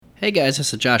Hey guys,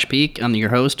 this is Josh Peak. I'm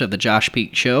your host of The Josh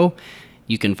Peak Show.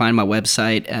 You can find my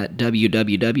website at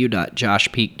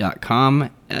www.joshpeak.com.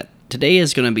 Today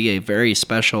is going to be a very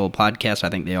special podcast. I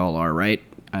think they all are, right?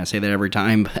 I say that every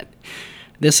time, but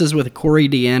this is with Corey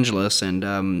DeAngelis,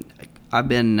 and I've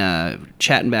been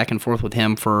chatting back and forth with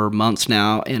him for months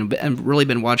now, and I've really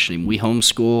been watching him. We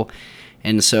homeschool,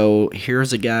 and so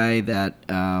here's a guy that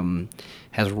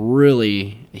has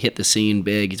really hit the scene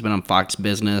big. He's been on Fox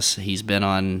Business. He's been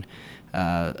on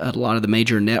a lot of the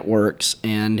major networks,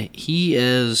 and he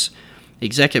is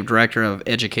Executive Director of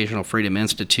Educational Freedom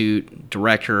Institute,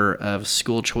 Director of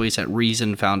School Choice at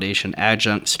Reason Foundation,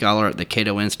 Adjunct Scholar at the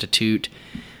Cato Institute,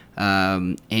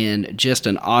 and just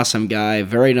an awesome guy,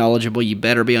 very knowledgeable. You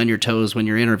better be on your toes when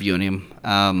you're interviewing him.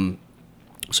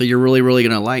 So you're really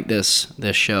going to like this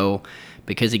show,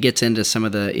 because he gets into some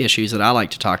of the issues that I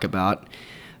like to talk about.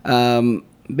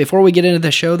 Before we get into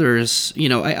the show, there's,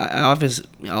 I obviously,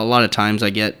 a lot of times I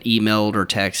get emailed or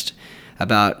text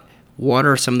about what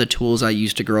are some of the tools I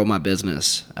use to grow my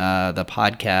business, the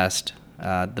podcast,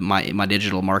 my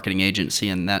digital marketing agency,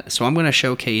 and that. So I'm going to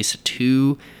showcase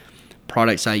two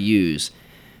products I use.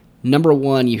 Number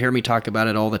one, you hear me talk about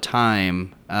it all the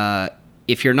time.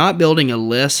 If you're not building a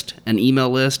list, an email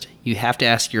list, you have to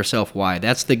ask yourself why.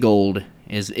 That's the gold,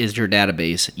 is your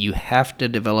database. You have to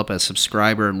develop a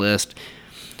subscriber list,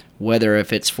 whether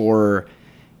if it's for,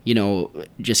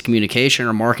 just communication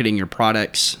or marketing your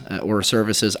products or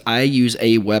services. I use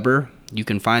Aweber. You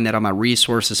can find that on my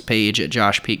resources page at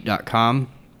joshpeak.com.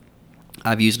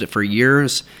 I've used it for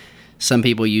years. Some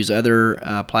people use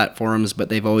other platforms, but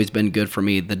they've always been good for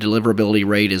me. The deliverability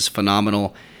rate is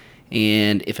phenomenal.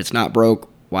 And if it's not broke,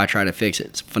 why try to fix it?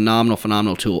 It's a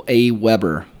phenomenal tool.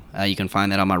 Aweber. You can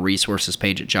find that on my resources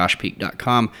page at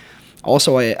joshpeak.com.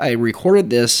 Also, I recorded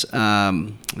this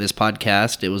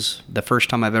podcast. It was the first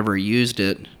time I've ever used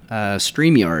it,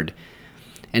 StreamYard.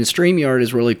 And StreamYard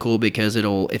is really cool because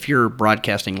if you're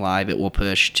broadcasting live, it will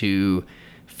push to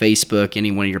Facebook,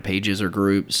 any one of your pages or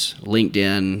groups,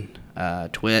 LinkedIn,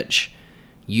 Twitch,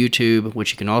 YouTube,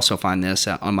 which you can also find this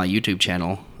on my YouTube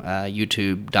channel,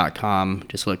 youtube.com.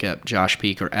 Just look up Josh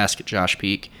Peak or Ask Josh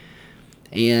Peak.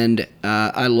 And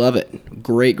I love it.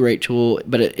 Great tool.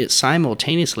 But it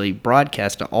simultaneously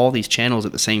broadcasts to all these channels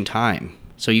at the same time.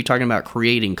 So you're talking about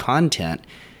creating content.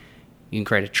 You can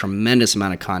create a tremendous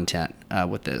amount of content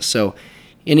with this. So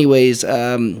anyways,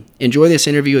 enjoy this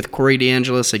interview with Corey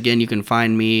DeAngelis. Again, you can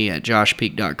find me at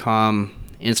joshpeak.com.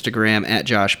 Instagram at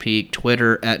Josh Peak,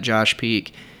 Twitter at Josh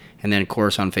Peak, and then of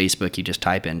course on Facebook you just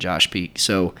type in Josh Peak.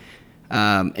 So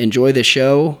enjoy the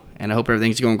show, and I hope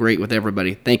everything's going great with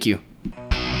everybody. Thank you.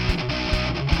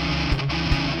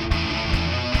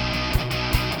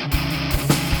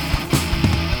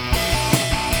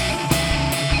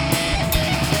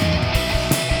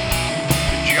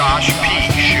 Josh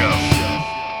Peak Show.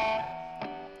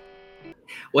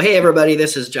 Well, hey everybody,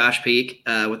 this is Josh Peak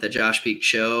with the Josh Peak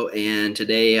Show, and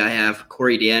today I have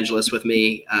Corey DeAngelis with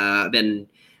me. I've been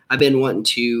wanting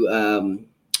to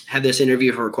have this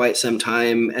interview for quite some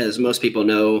time. As most people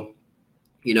know,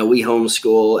 we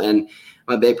homeschool, and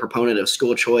I'm a big proponent of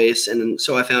school choice, and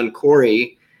so I found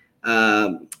Corey,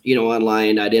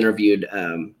 online. I'd interviewed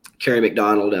Carrie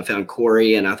McDonald. I found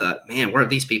Corey, and I thought, man, where have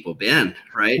these people been?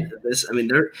 Right?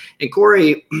 And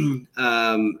Corey.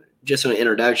 Just an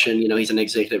introduction, he's an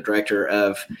executive director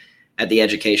at the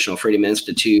Educational Freedom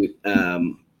Institute.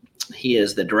 He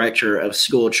is the director of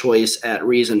School Choice at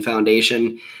Reason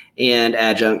Foundation and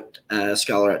adjunct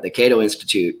scholar at the Cato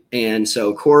Institute. And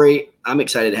so, Corey, I'm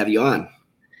excited to have you on.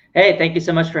 Hey, thank you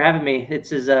so much for having me.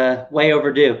 This is way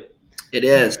overdue. It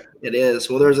is.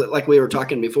 Well, like we were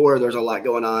talking before, there's a lot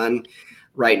going on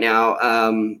right now.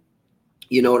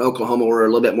 In Oklahoma, we're a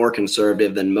little bit more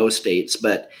conservative than most states,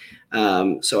 but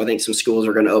so I think some schools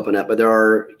are going to open up, but there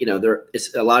are,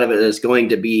 a lot of it is going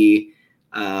to be,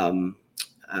 it's going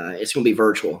to be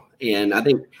virtual. And I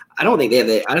don't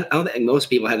think most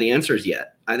people have the answers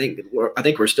yet. I think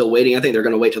we're still waiting. I think they're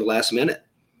going to wait till the last minute.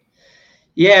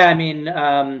 Yeah.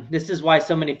 This is why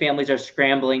so many families are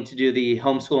scrambling to do the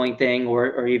homeschooling thing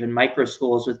or even micro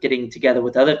schools, with getting together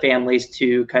with other families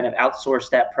to kind of outsource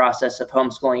that process of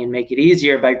homeschooling and make it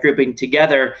easier by grouping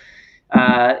together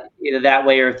either that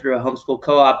way or through a homeschool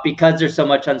co-op, because there's so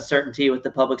much uncertainty with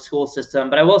the public school system.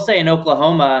 But I will say in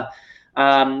Oklahoma,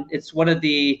 it's one of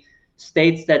the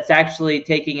states that's actually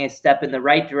taking a step in the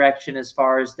right direction as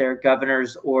far as their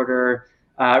governor's order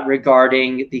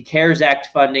regarding the CARES Act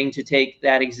funding, to take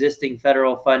that existing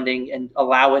federal funding and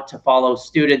allow it to follow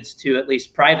students to at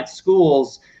least private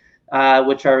schools,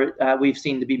 which are we've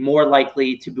seen to be more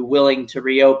likely to be willing to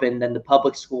reopen than the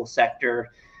public school sector.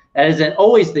 That isn't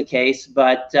always the case,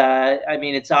 but I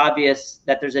mean, it's obvious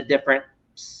that there's a different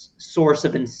source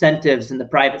of incentives in the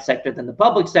private sector than the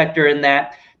public sector, in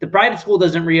that the private school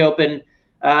doesn't reopen,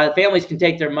 families can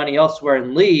take their money elsewhere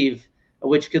and leave,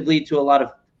 which could lead to a lot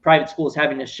of private schools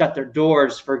having to shut their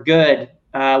doors for good.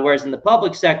 Whereas in the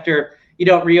public sector, you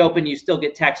don't reopen, you still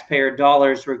get taxpayer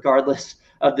dollars regardless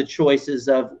of the choices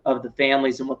of the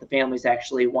families and what the families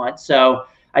actually want. So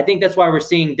I think that's why we're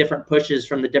seeing different pushes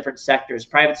from the different sectors.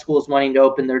 Private schools wanting to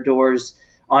open their doors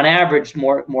on average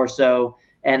more so,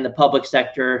 and the public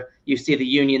sector, you see the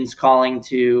unions calling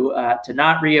to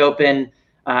not reopen.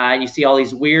 You see all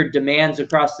these weird demands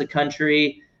across the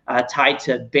country tied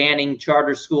to banning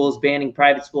charter schools, banning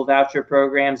private school voucher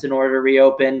programs in order to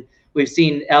reopen. We've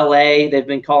seen LA, they've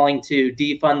been calling to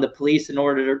defund the police in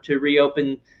order to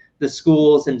reopen the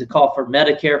schools and to call for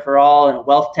Medicare for all and a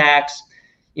wealth tax.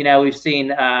 We've seen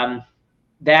that,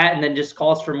 and then just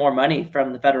calls for more money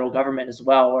from the federal government as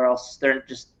well, or else they're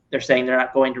saying they're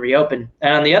not going to reopen.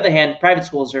 And on the other hand, private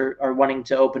schools are wanting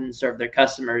to open and serve their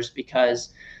customers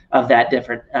because of that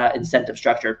different incentive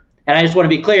structure. And I just want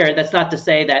to be clear, that's not to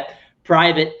say that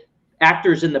private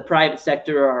actors in the private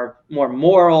sector are more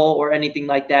moral or anything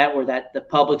like that, or that the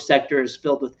public sector is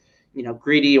filled with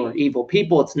greedy or evil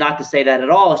people. It's not to say that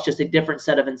at all. It's just a different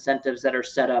set of incentives that are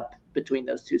set up between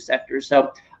those two sectors.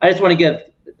 So I just want to give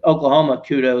Oklahoma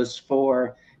kudos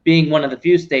for being one of the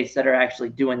few states that are actually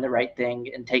doing the right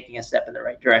thing and taking a step in the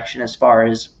right direction as far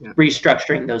as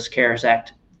restructuring those CARES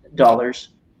Act dollars.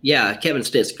 Yeah, Kevin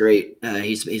Stitt's great.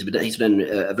 He's done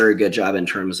a very good job in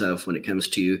terms of when it comes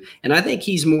to, and I think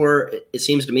he's more. It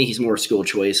seems to me he's more school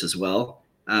choice as well.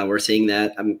 We're seeing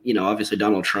that. Obviously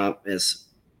Donald Trump has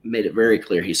made it very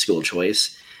clear he's school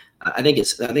choice. I think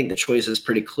the choice is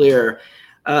pretty clear.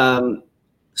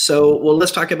 So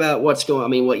let's talk about what's going on. I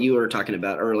mean, what you were talking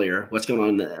about earlier, what's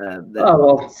going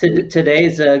on.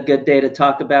 Today's a good day to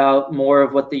talk about more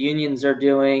of what the unions are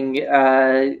doing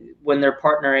when they're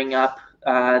partnering up.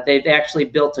 They've actually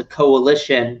built a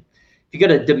coalition. If you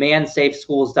go to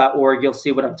demandsafeschools.org, you'll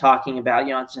see what I'm talking about.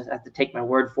 You don't just have to take my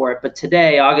word for it. But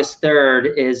today, August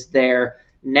 3rd, is their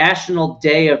National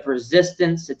Day of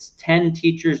Resistance. It's 10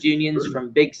 teachers unions from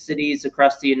big cities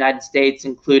across the United States,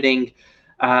 including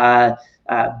Boston,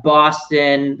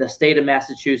 the state of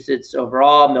Massachusetts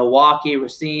overall, Milwaukee,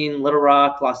 Racine, Little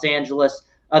Rock, Los Angeles,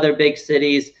 other big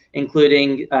cities,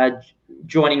 including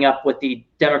joining up with the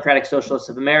Democratic Socialists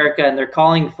of America. And they're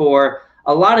calling for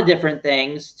a lot of different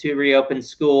things to reopen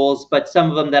schools, but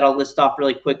some of them that I'll list off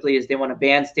really quickly is they want to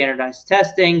ban standardized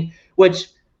testing, which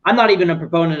I'm not even a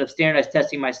proponent of standardized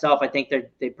testing myself. I think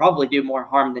they probably do more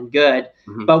harm than good.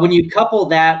 Mm-hmm. But when you couple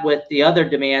that with the other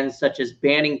demands, such as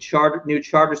banning new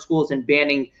charter schools and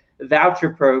banning voucher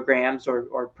programs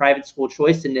or private school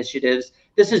choice initiatives,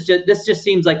 this just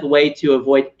seems like a way to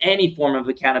avoid any form of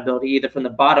accountability, either from the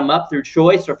bottom up through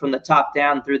choice or from the top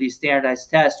down through these standardized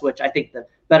tests, which I think the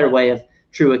better way of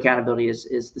true accountability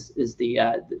is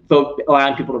the vote,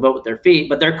 allowing people to vote with their feet.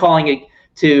 But they're calling it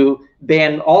to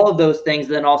ban all of those things.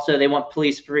 Then also they want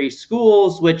police-free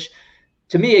schools, which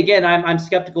to me, again, I'm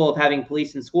skeptical of having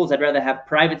police in schools. I'd rather have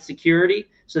private security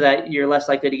so that you're less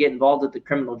likely to get involved with the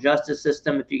criminal justice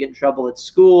system if you get in trouble at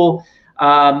school.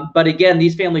 But again,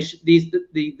 these families,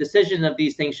 the decision of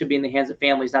these things should be in the hands of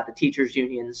families, not the teachers'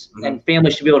 unions. Mm-hmm. And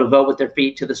families should be able to vote with their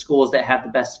feet to the schools that have the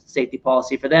best safety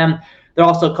policy for them. They're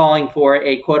also calling for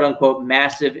a quote unquote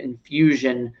massive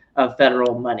infusion of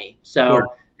federal money. So sure.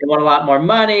 They want a lot more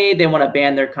money. They want to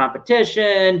ban their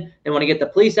competition. They want to get the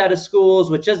police out of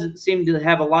schools, which doesn't seem to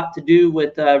have a lot to do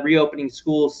with reopening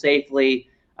schools safely.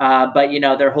 But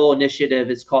their whole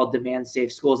initiative is called Demand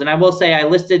Safe Schools. And I will say I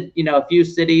listed a few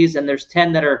cities, and there's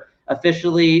 10 that are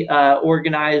officially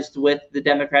organized with the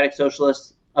Democratic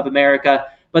Socialists of America.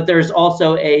 But there's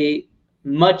also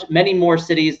many more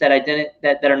cities that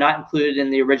are not included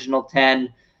in the original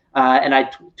 10. And I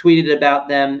tweeted about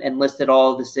them and listed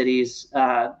all of the cities,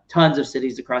 tons of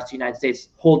cities across the United States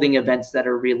holding events that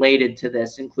are related to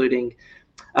this, including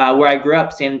where I grew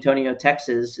up, San Antonio,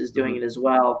 Texas, is doing it as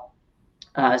well.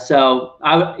 So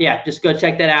just go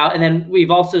check that out. And then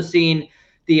we've also seen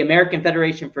the American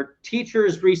Federation for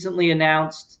Teachers recently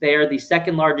announced they are the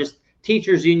second largest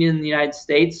teachers union in the United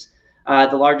States.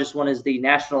 The largest one is the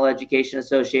National Education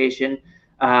Association,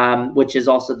 which is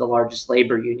also the largest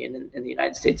labor union in the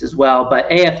United States as well.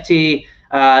 But AFT,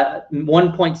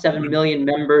 1.7 million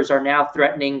members are now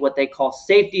threatening what they call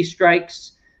safety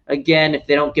strikes. Again, if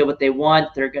they don't get what they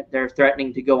want, they're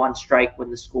threatening to go on strike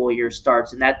when the school year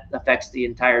starts. And that affects the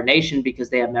entire nation because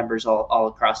they have members all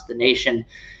across the nation.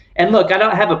 And look, I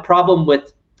don't have a problem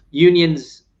with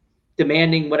unions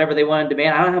demanding whatever they want to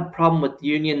demand. I don't have a problem with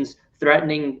unions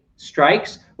threatening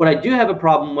strikes. What I do have a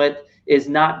problem with is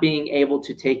not being able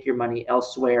to take your money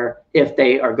elsewhere if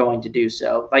they are going to do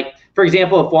so. Like, for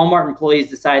example, if Walmart employees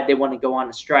decide they want to go on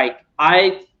a strike,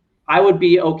 I would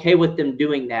be okay with them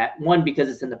doing that. One, because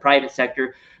it's in the private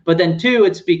sector, but then two,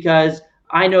 it's because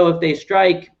I know if they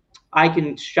strike, I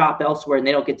can shop elsewhere and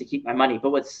they don't get to keep my money.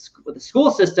 But with the school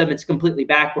system, it's completely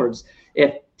backwards.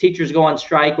 If teachers go on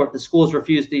strike or if the schools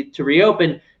refuse to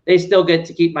reopen, they still get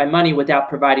to keep my money without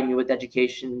providing me with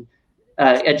educational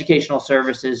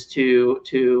services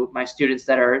to my students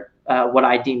that are what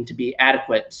I deem to be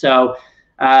adequate. So,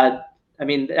 I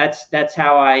mean, that's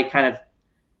how I kind of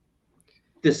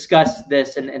discuss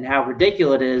this and how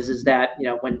ridiculous it is that, you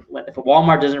know, when if a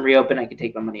Walmart doesn't reopen, I can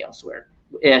take my money elsewhere.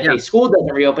 If a school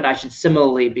doesn't reopen, I should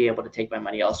similarly be able to take my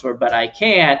money elsewhere, but I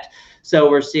can't. So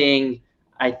we're seeing,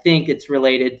 I think it's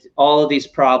related, all of these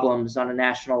problems on a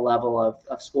national level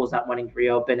of schools not wanting to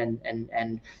reopen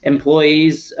and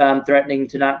employees threatening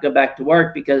to not go back to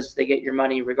work because they get your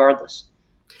money regardless.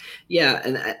 Yeah,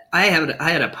 and I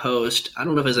had a post, I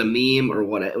don't know if it was a meme or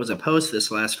what, it was a post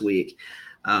this last week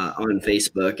on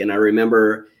Facebook, and I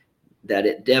remember that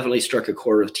it definitely struck a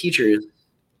chord with teachers.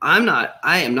 I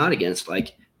am not against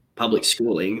like public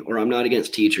schooling, or I'm not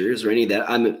against teachers or any of that.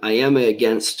 I am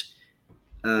against.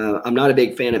 I'm not a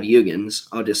big fan of unions.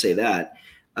 I'll just say that.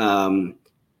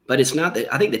 But it's not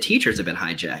that I think the teachers have been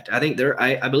hijacked. I think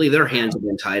I believe their hands have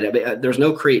been tied. There's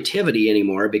no creativity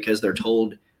anymore because they're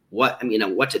told what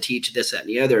to teach, this, that, and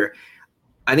the other.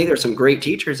 I think there's some great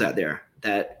teachers out there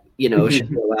that, should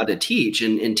be allowed to teach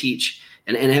and teach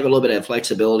and have a little bit of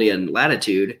flexibility and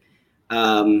latitude.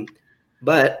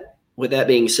 But with that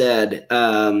being said,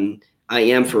 I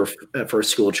am for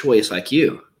school choice like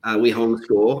you. We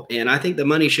homeschool, and I think the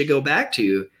money should go back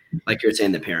to, like you're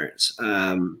saying, the parents.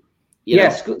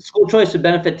 School choice would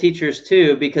benefit teachers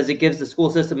too, because it gives the school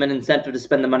system an incentive to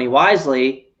spend the money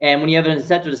wisely. And when you have an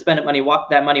incentive to spend that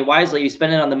money wisely, you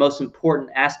spend it on the most important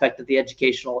aspect of the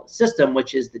educational system,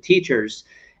 which is the teachers.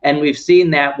 And we've seen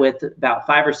that with about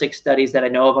 5 or 6 studies that I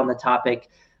know of on the topic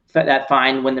that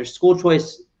find when there's school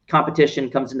choice competition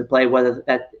comes into play, whether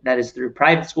that is through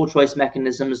private school choice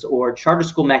mechanisms or charter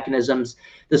school mechanisms,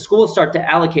 the schools start to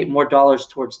allocate more dollars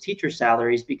towards teacher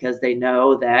salaries because they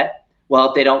know that, well,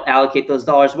 if they don't allocate those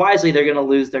dollars wisely, they're going to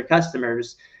lose their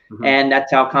customers. Mm-hmm. And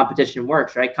that's how competition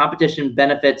works, right? Competition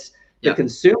benefits the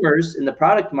consumers in the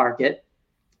product market,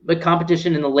 but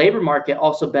competition in the labor market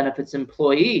also benefits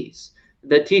employees,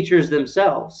 the teachers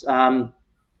themselves.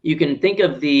 You can think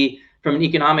of from an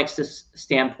economics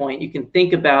standpoint, you can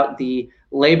think about the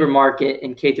labor market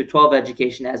in K through 12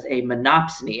 education as a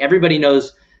monopsony. Everybody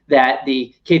knows that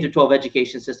the K through 12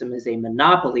 education system is a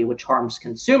monopoly, which harms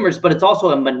consumers, but it's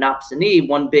also a monopsony,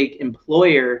 one big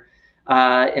employer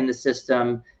in the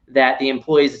system, that the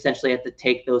employees essentially have to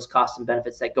take those costs and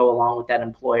benefits that go along with that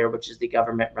employer, which is the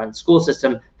government-run school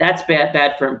system. That's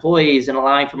bad for employees, and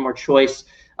allowing for more choice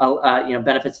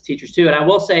benefits teachers too. And I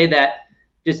will say that,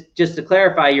 just to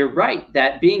clarify, you're right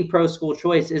that being pro school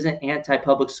choice isn't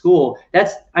anti-public school.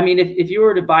 If you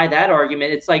were to buy that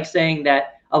argument, it's like saying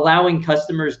that allowing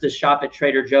customers to shop at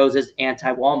Trader Joe's is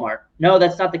anti-Walmart. No,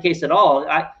 that's not the case at all.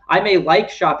 I may like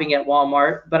shopping at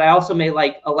Walmart, but I also may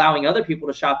like allowing other people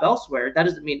to shop elsewhere. That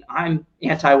doesn't mean I'm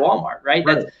anti-Walmart, right?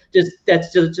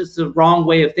 That's just the wrong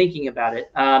way of thinking about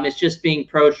it. It's just being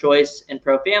pro-choice and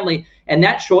pro-family. And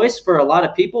that choice for a lot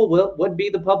of people would be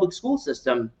the public school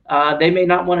system. They may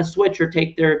not want to switch or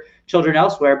take their children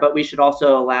elsewhere, but we should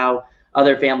also allow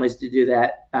other families to do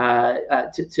that,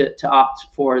 to opt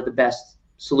for the best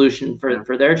solution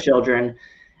for their children.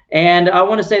 And I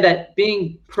want to say that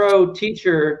being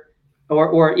pro-teacher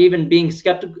or even being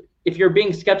skeptical, if you're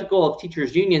being skeptical of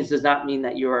teachers' unions, does not mean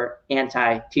that you're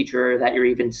anti-teacher or that you're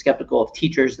even skeptical of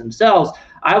teachers themselves.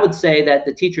 I would say that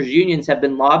the teachers' unions have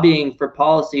been lobbying for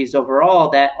policies overall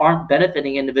that aren't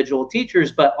benefiting individual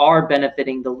teachers, but are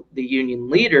benefiting the union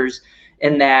leaders,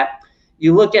 in that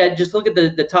you look at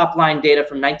the top line data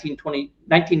from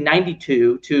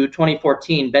 1992 to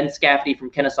 2014. Ben Scafferty from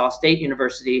Kennesaw State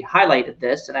University highlighted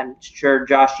this, and I'm sure,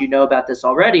 Josh, you know about this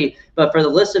already, but for the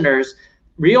listeners,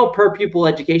 real per pupil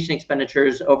education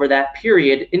expenditures over that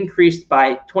period increased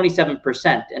by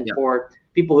 27%. And for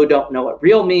people who don't know what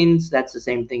real means, that's the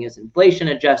same thing as inflation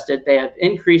adjusted. They have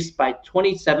increased by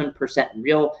 27% in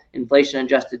real inflation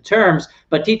adjusted terms,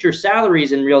 but teacher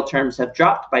salaries in real terms have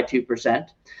dropped by 2%.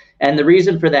 And the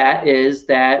reason for that is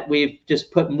that we've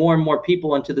just put more and more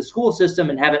people into the school system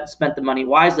and haven't spent the money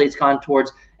wisely. It's gone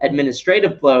towards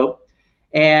administrative bloat.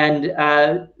 And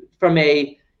from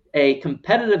a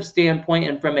competitive standpoint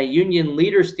and from a union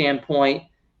leader standpoint,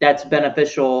 that's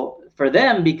beneficial for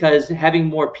them because having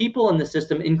more people in the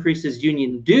system increases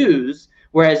union dues,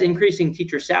 whereas increasing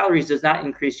teacher salaries does not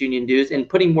increase union dues, and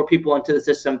putting more people into the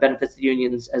system benefits the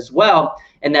unions as well,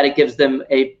 and that it gives them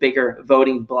a bigger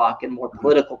voting bloc and more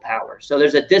political power. So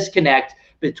there's a disconnect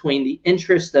between the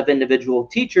interests of individual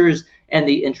teachers and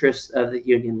the interests of the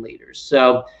union leaders.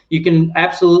 So you can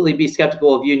absolutely be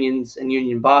skeptical of unions and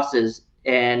union bosses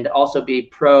and also be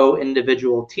pro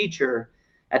individual teacher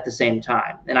at the same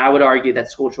time. And I would argue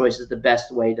that school choice is the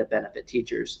best way to benefit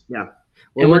teachers. Yeah.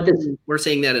 Well, we're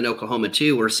seeing that in Oklahoma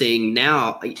too. We're seeing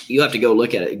now, you have to go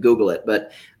look at it, Google it,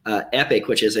 but Epic,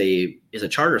 which is a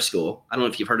charter school. I don't know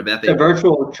if you've heard of Epic. It's a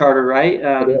virtual charter, right?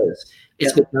 It is.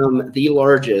 It's become the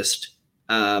largest.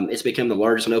 It's become the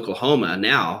largest in Oklahoma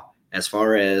now, as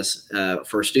far as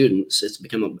for students. It's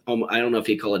become I don't know if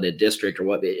you call it a district or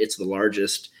what. It's the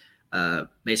largest,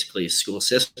 basically, school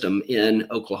system in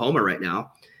Oklahoma right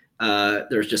now.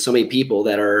 There's just so many people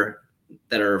that are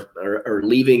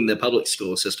leaving the public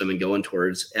school system and going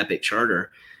towards Epic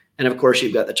charter. And of course,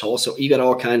 you've got you got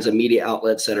all kinds of media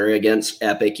outlets that are against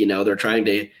Epic. They're trying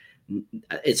to.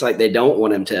 It's like they don't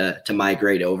want them to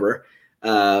migrate over.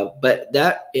 But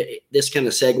this kind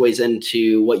of segues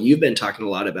into what you've been talking a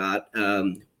lot about.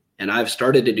 And I've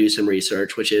started to do some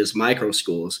research, which is micro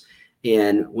schools.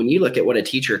 And when you look at what a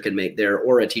teacher can make there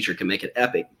or a teacher can make at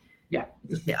Epic,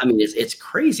 I mean, it's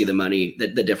crazy the money,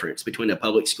 the difference between a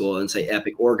public school and say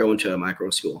Epic or going to a micro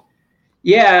school.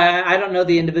 Yeah, I don't know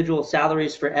the individual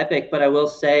salaries for Epic, but I will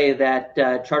say that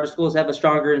charter schools have a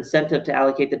stronger incentive to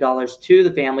allocate the dollars to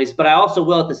the families. But I also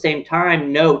will at the same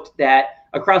time note that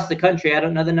across the country, I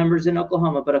don't know the numbers in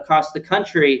Oklahoma, but across the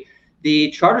country, the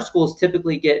charter schools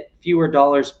typically get fewer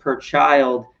dollars per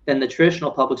child than the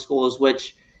traditional public schools,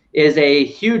 which is a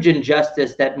huge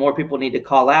injustice that more people need to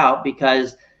call out,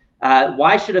 because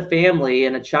why should a family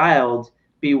and a child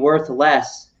be worth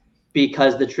less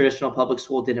because the traditional public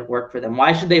school didn't work for them?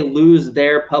 Why should they lose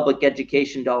their public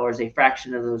education dollars, a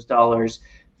fraction of those dollars,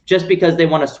 just because they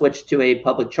want to switch to a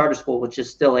public charter school, which is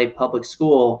still a public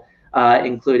school,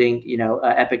 including,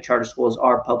 Epic charter schools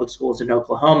are public schools in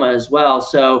Oklahoma as well.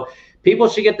 So people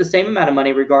should get the same amount of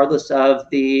money regardless of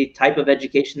the type of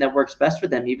education that works best for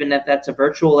them. Even if that's a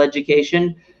virtual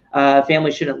education,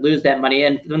 families shouldn't lose that money.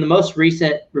 And from the most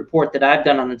recent report that I've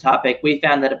done on the topic, we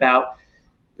found that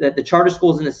the charter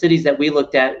schools in the cities that we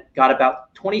looked at got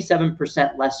about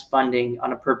 27% less funding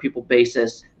on a per pupil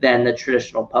basis than the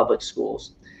traditional public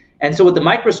schools. And so with the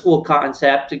micro school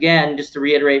concept, again, just to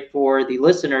reiterate for the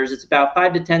listeners, it's about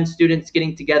 5 to 10 students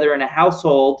getting together in a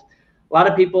household. A lot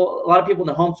of people in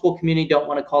the homeschool community don't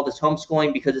want to call this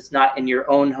homeschooling because it's not in your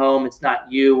own home. It's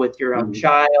not you with your own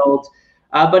child.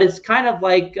 But it's kind of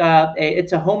like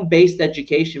it's a home-based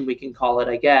education, we can call it,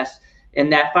 I guess,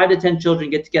 in that 5 to 10 children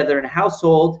get together in a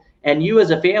household, and you as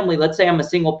a family, let's say I'm a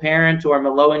single parent or I'm a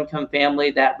low-income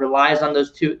family that relies on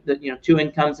those two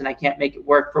incomes, and I can't make it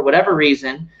work for whatever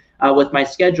reason with my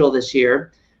schedule this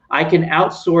year, I can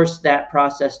outsource that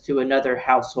process to another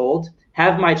household,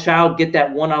 have my child get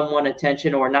that one-on-one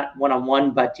attention, or not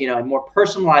one-on-one, but a more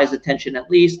personalized attention at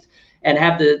least, and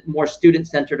have the more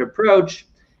student-centered approach.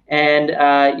 And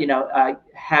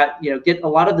get a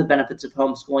lot of the benefits of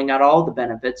homeschooling, not all the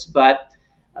benefits, but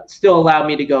still allow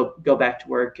me to go back to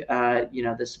work.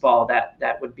 This fall.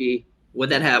 That would be. Would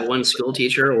that have one school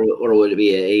teacher, or would it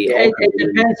be It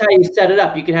depends how you set it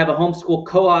up. You can have a homeschool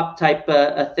co-op type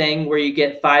a thing where you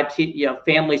get 5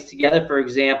 families together, for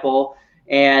example,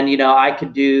 and I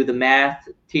could do the math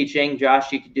teaching.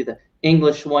 Josh, you could do the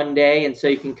English one day, and so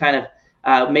you can kind of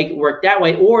make it work that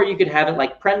way. Or you could have it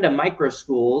like Prenda micro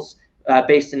schools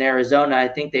based in Arizona. I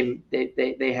think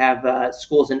they have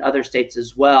schools in other states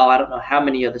as well. I don't know how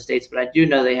many other states, but I do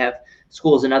know they have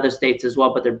schools in other states as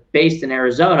well, but they're based in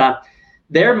Arizona.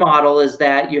 Their model is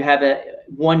that you have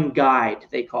one guide,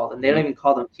 they call them. They don't even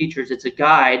call them teachers. It's a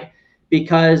guide,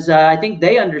 because I think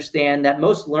they understand that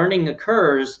most learning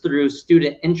occurs through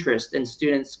student interest and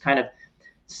students kind of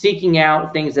seeking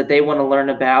out things that they want to learn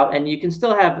about. And you can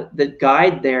still have the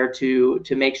guide there to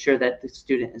make sure that the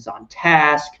student is on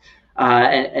task,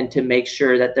 and to make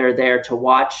sure that they're there to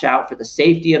watch out for the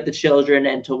safety of the children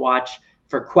and to watch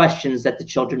for questions that the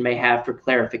children may have for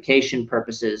clarification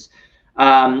purposes.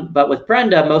 But with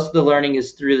Prenda, most of the learning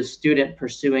is through the student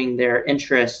pursuing their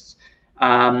interests.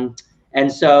 And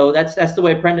so that's the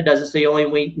way Prenda does it. So you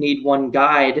only need one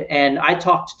guide. And I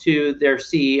talked to their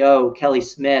CEO, Kelly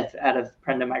Smith, out of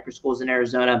Prenda Micro Schools in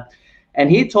Arizona.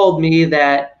 And he told me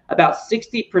that about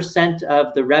 60%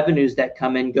 of the revenues that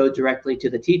come in go directly to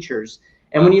the teachers.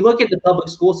 And when you look at the public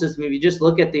school system, if you just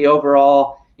look at the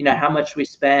overall, how much we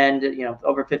spend,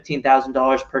 over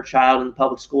 $15,000 per child in the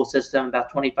public school system,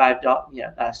 about 25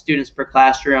 students per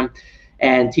classroom,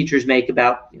 and teachers make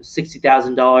about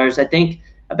 $60,000. I think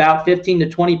about 15 to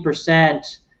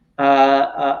 20%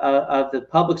 of the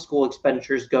public school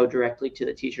expenditures go directly to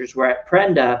the teachers. Where at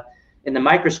Prenda, in the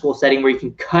micro school setting, where you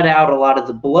can cut out a lot of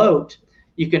the bloat,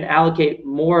 you can allocate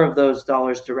more of those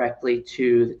dollars directly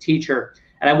to the teacher.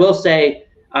 And I will say,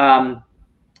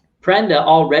 Prenda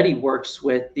already works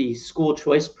with the school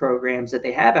choice programs that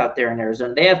they have out there in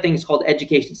Arizona. They have things called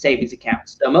education savings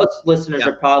accounts. So most listeners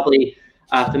are probably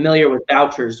familiar with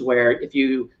vouchers, where if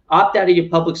you opt out of your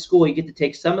public school, you get to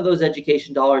take some of those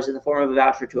education dollars in the form of a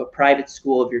voucher to a private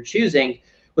school of your choosing.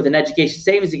 With an education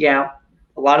savings account,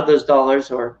 a lot of those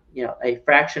dollars, or a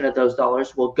fraction of those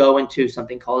dollars, will go into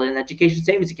something called an education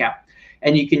savings account,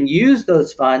 and you can use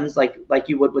those funds like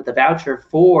you would with a voucher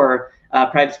for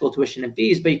private school tuition and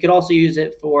fees, but you could also use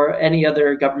it for any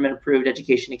other government approved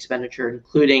education expenditure,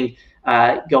 including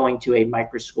going to a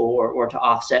micro school or to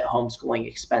offset homeschooling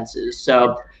expenses.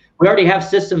 So we already have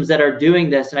systems that are doing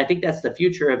this, and I think that's the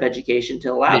future of education, to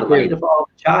allow the money to follow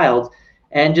the child.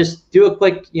 And just do a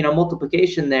quick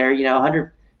multiplication there.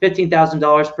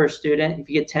 $115,000 per student. If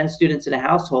you get 10 students in a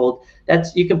household,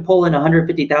 you can pull in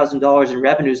 $150,000 in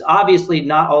revenues. Obviously,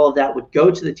 not all of that would go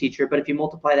to the teacher, but if you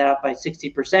multiply that out by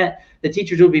 60%, the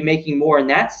teachers would be making more in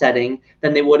that setting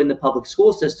than they would in the public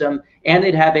school system, and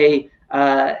they'd have a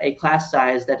class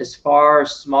size that is far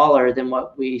smaller than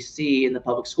what we see in the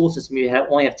public school system. You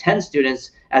only have 10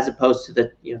 students as opposed to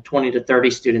the 20 to 30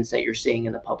 students that you're seeing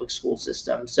in the public school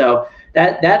system. So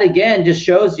that again just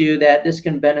shows you that this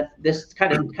can benefit, this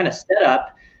kind of set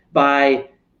up by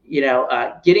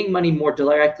getting money more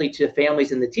directly to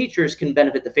families, and the teachers can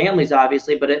benefit the families,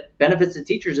 obviously, but it benefits the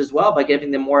teachers as well by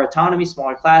giving them more autonomy,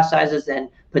 smaller class sizes, and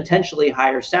potentially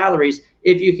higher salaries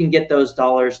if you can get those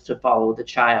dollars to follow the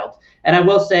child. And I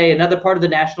will say, another part of the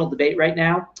national debate right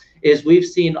now is we've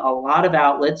seen a lot of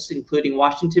outlets, including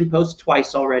Washington Post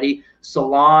twice already,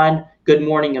 Salon, Good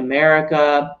Morning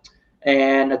America,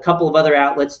 and a couple of other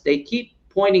outlets. They keep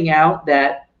pointing out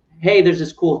that, hey, there's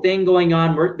this cool thing going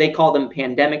on. They call them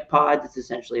pandemic pods. It's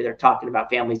essentially, they're talking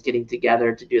about families getting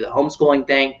together to do the homeschooling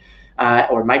thing,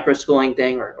 or microschooling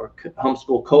thing, or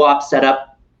homeschool co-op setup.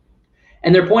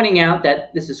 And they're pointing out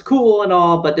that this is cool and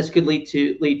all, but this could lead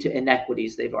to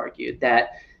inequities. They've argued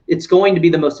that it's going to be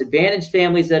the most advantaged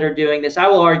families that are doing this. I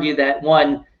will argue that,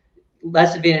 one,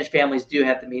 less advantaged families do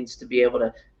have the means to be able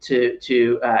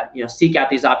to seek out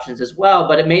these options as well,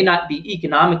 but it may not be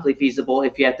economically feasible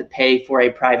if you have to pay for a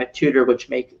private tutor, which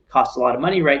may cost a lot of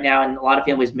money right now, and a lot of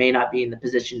families may not be in the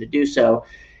position to do so.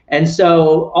 And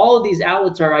so all of these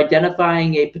outlets are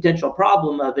identifying a potential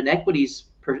problem of inequities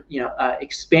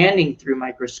expanding through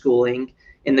microschooling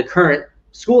in the current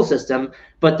school system,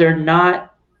 but they're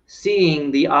not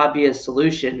seeing the obvious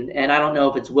solution. And I don't know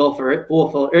if it's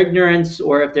willful ignorance,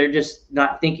 or if they're just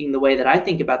not thinking the way that I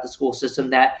think about the school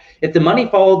system, that if the money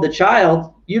followed the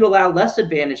child, you'd allow less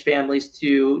advantaged families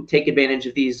to take advantage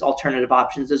of these alternative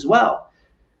options as well.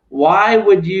 Why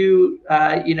would you,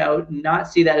 not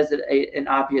see that as an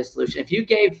obvious solution? If you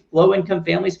gave low-income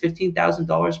families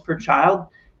 $15,000 per child,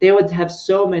 they would have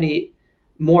so many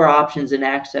more options and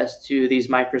access to these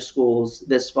micro schools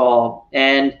this fall,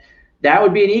 and that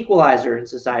would be an equalizer in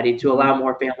society to allow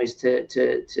more families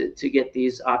to get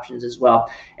these options as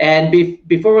well. And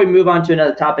before we move on to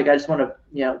another topic, I just want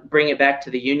to bring it back to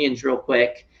the unions real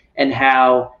quick, and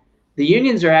how the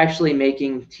unions are actually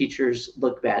making teachers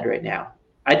look bad right now.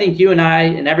 I think you and I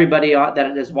and everybody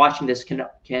that is watching this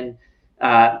can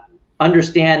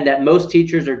understand that most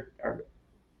teachers are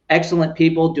excellent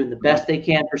people, doing the best they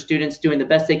can for students, doing the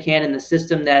best they can in the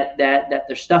system that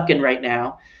they're stuck in right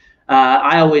now.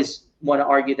 I always want to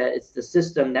argue that it's the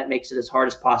system that makes it as hard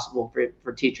as possible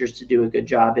for teachers to do a good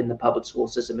job in the public school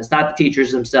system. It's not the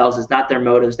teachers themselves, it's not their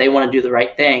motives. They want to do the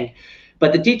right thing,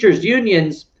 but the teachers'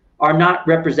 unions are not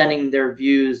representing their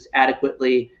views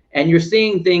adequately. And you're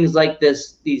seeing things like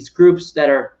these groups that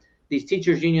are these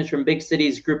teachers' unions from big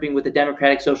cities grouping with the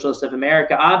Democratic Socialists of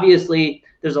America. Obviously,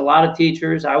 there's a lot of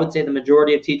teachers. I would say the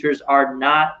majority of teachers are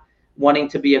not wanting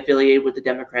to be affiliated with the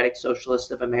Democratic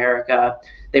Socialists of America.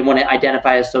 They want to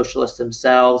identify as socialists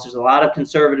themselves. There's a lot of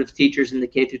conservative teachers in the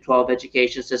K through 12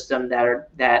 education system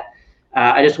that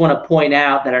I just want to point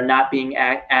out that are not being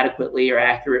adequately or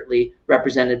accurately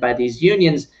represented by these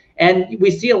unions. And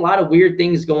we see a lot of weird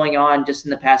things going on just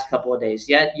in the past couple of days.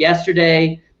 Yet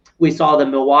yesterday, we saw the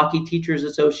Milwaukee Teachers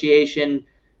Association.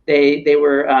 They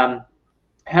were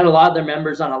had a lot of their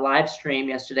members on a live stream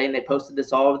yesterday, and they posted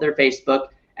this all over their Facebook,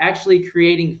 actually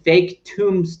creating fake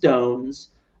tombstones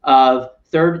of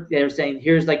they're saying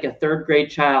here's like a third grade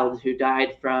child who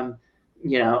died from,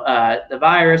 the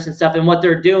virus and stuff. And what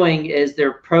they're doing is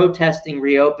they're protesting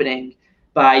reopening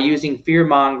by using fear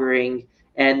mongering,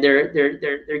 and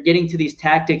they're getting to these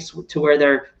tactics to where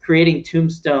they're creating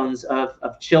tombstones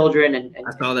of children, and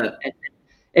I saw that. and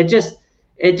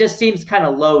it just seems kind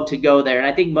of low to go there. And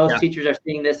I think most teachers are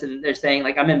seeing this and they're saying,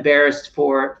 like, I'm embarrassed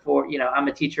for I'm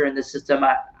a teacher in this system.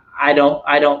 I don't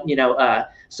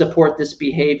support this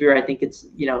behavior. I think it's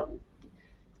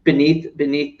beneath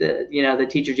the the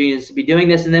teachers unions to be doing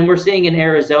this. And then we're seeing in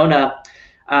Arizona,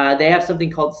 they have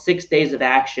something called 6 days of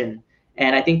action.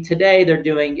 And I think today they're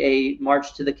doing a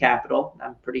march to the Capitol.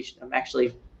 I'm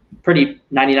actually pretty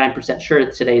 99% sure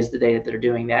that today is the day that they're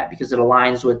doing that, because it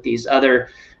aligns with these other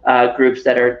groups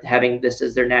that are having this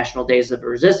as their national days of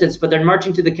resistance. But they're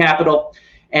marching to the Capitol.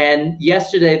 And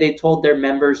yesterday they told their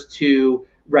members to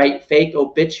write fake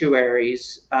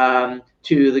obituaries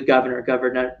to the Governor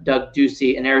Doug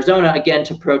Ducey in Arizona, again,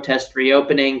 to protest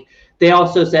reopening. They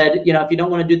also said, if you don't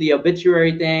want to do the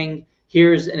obituary thing,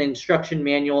 here's an instruction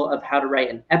manual of how to write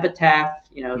an epitaph,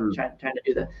 trying to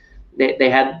do they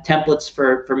had templates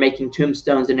for making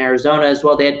tombstones in Arizona as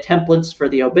well. They had templates for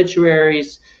the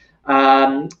obituaries.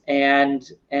 And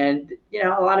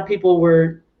a lot of people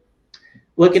were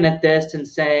looking at this and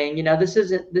saying, this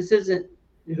isn't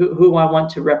who I want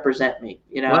to represent me,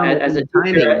 as a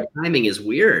teacher. Timing is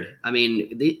weird. I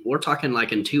mean, we're talking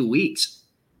like in 2 weeks,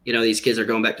 these kids are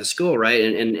going back to school,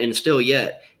 right? And still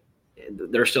yet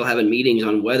they're still having meetings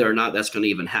on whether or not that's going to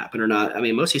even happen or not. I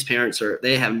mean, most of these parents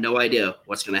they have no idea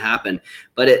what's going to happen,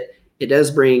 but it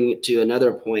does bring to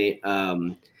another point.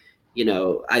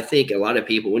 I think a lot of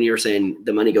people, when you're saying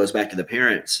the money goes back to the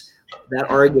parents, that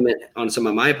argument on some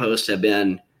of my posts have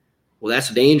been, well, that's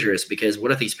dangerous, because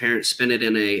what if these parents spend it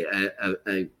in a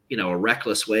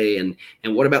reckless way, and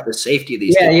what about the safety of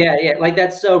these kids? Yeah. Like,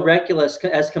 that's so reckless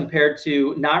as compared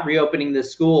to not reopening the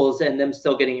schools and them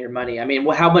still getting your money. I mean,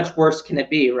 how much worse can it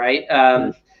be, right?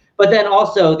 But then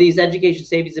also these education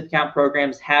savings account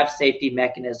programs have safety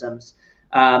mechanisms.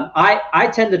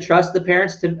 I tend to trust the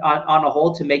parents on a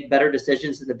whole to make better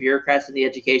decisions than the bureaucrats in the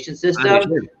education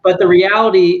system. But the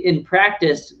reality in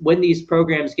practice, when these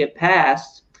programs get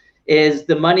passed, is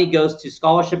the money goes to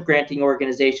scholarship granting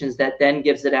organizations that then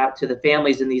gives it out to the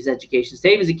families in these education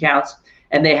savings accounts,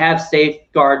 and they have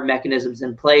safeguard mechanisms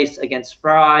in place against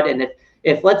fraud. And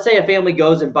if let's say a family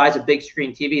goes and buys a big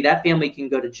screen TV, that family can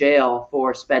go to jail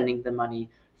for spending the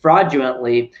money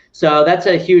fraudulently. So that's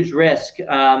a huge risk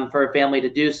for a family to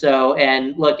do so.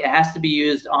 And look, it has to be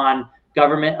used on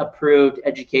government approved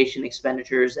education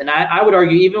expenditures. And I would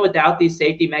argue, even without these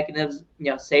safety mechanisms,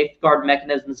 safeguard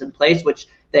mechanisms in place, which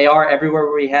they are everywhere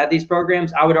where we have these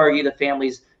programs, I would argue the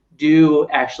families do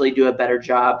actually do a better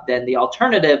job than the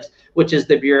alternatives, which is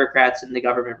the bureaucrats in the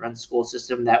government run school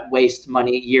system that waste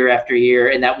money year after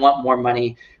year and that want more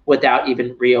money without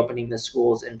even reopening the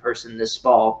schools in person this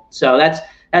fall. So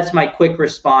that's my quick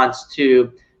response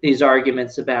to these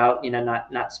arguments about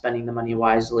not spending the money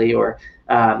wisely, or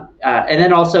and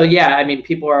then also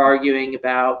people are arguing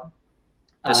about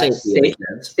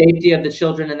safety of the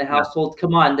children in the household.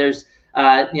 Come on, there's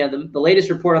the latest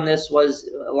report on this was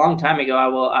a long time ago,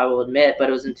 I will admit, but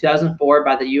it was in 2004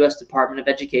 by the U.S. Department of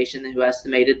Education, who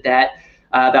estimated that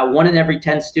about 1 in every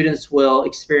 10 students will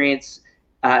experience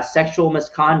sexual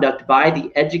misconduct by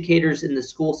the educators in the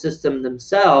school system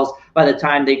themselves by the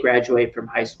time they graduate from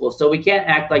high school. So we can't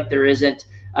act like there isn't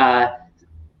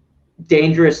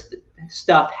dangerous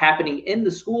stuff happening in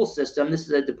the school system. This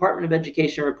is a Department of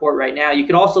Education report right now. You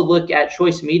can also look at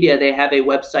Choice Media. They have a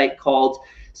website called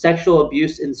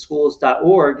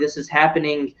sexualabuseinschools.org. This is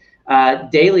happening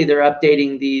daily. They're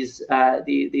updating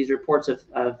these reports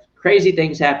of crazy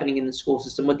things happening in the school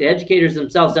system with the educators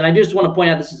themselves. And I just want to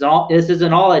point out, this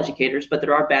isn't all educators, but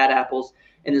there are bad apples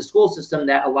in the school system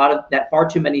that far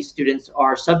too many students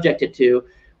are subjected to.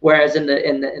 Whereas in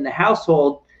the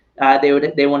household,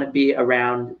 they want to be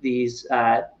around these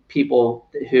people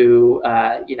who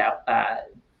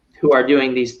who are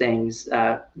doing these things,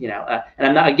 and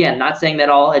I'm not saying that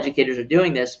all educators are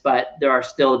doing this, but there are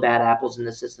still bad apples in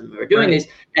the system who are doing these.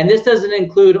 And this doesn't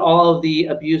include all of the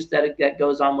abuse that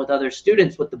goes on with other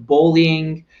students, with the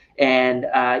bullying and,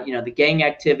 the gang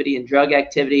activity and drug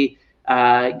activity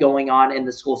going on in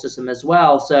the school system as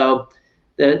well. So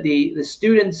the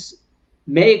students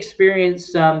may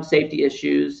experience some safety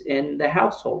issues in the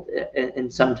household,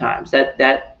 and sometimes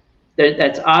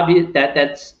that's obvious,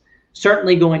 that's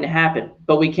certainly going to happen,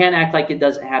 but we can't act like it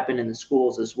doesn't happen in the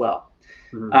schools as well.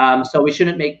 Mm-hmm. So we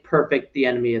shouldn't make perfect the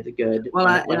enemy of the good. Well,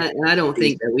 I don't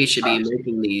think that we should be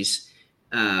making these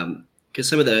because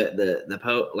some of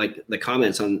like the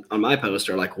comments on my post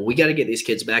are like, well, we got to get these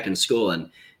kids back in school,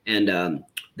 and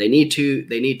they need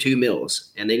two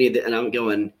meals, and and I'm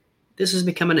going, this is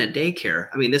becoming a daycare.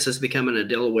 I mean, this is becoming a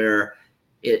deal where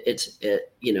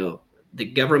the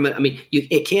government. I mean,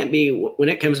 it can't be, when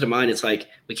it comes to mind. It's like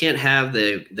we can't have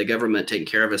the government taking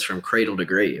care of us from cradle to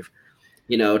grave.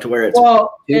 To where it's two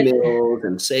meals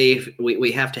and safe.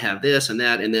 We have to have this and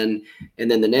that, and then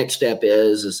the next step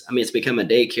is I mean, it's become a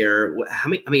daycare.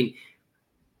 I mean,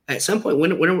 at some point,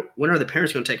 when are the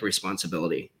parents going to take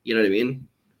responsibility? You know what I mean?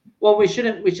 Well, we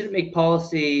shouldn't make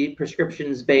policy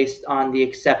prescriptions based on the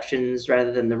exceptions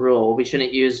rather than the rule. We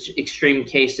shouldn't use extreme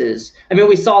cases. I mean,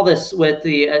 we saw this with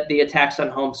the attacks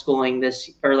on homeschooling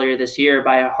earlier this year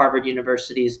by Harvard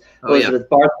University's Elizabeth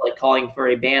Bartlett calling for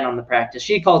a ban on the practice.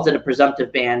 She calls it a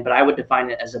presumptive ban, but I would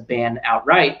define it as a ban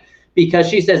outright, because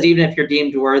she says even if you're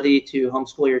deemed worthy to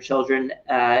homeschool your children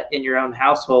in your own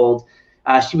household,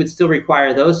 she would still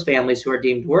require those families who are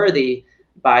deemed worthy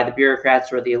by the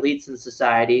bureaucrats or the elites in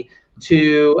society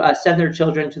to send their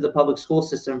children to the public school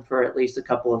system for at least a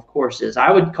couple of courses. I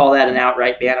would call that an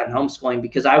outright ban on homeschooling,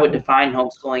 because I would define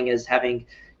homeschooling as having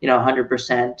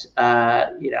 100%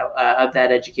 of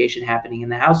that education happening in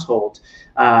the household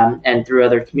and through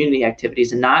other community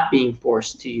activities, and not being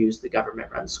forced to use the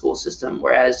government-run school system.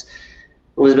 Whereas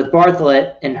Elizabeth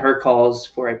Bartlett, in her calls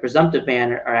for a presumptive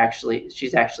ban,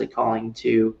 she's actually calling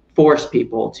to force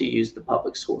people to use the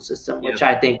public school system, which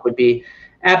I think would be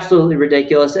absolutely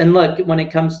ridiculous. And look, when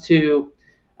it comes to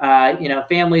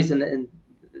families, and the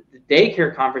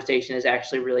daycare conversation is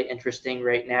actually really interesting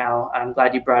right now. I'm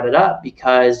glad you brought it up,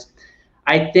 because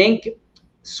I think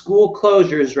school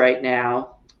closures right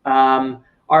now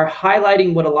are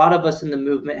highlighting what a lot of us in the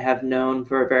movement have known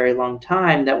for a very long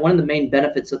time, that one of the main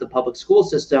benefits of the public school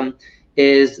system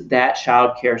is that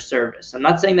child care service. I'm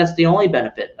not saying that's the only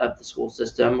benefit of the school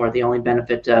system or the only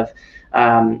benefit of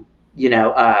the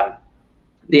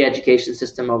education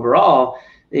system overall.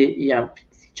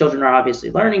 Children are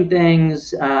obviously learning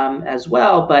things as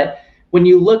well, but when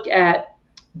you look at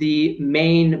the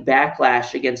main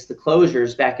backlash against the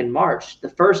closures back in March, the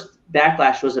first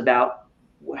backlash was about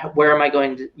where am I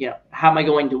going to, how am I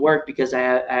going to work, because I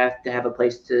have to have a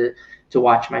place to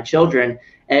watch my children.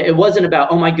 And it wasn't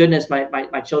about, oh my goodness,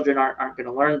 my children aren't going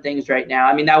to learn things right now.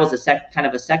 I mean, that was kind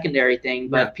of a secondary thing,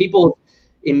 but people's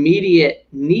immediate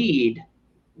need,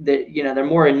 their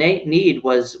more innate need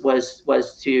was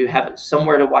to have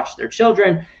somewhere to watch their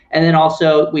children. And then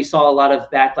also we saw a lot of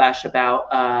backlash about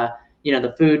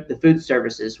the food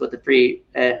services with the free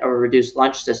or reduced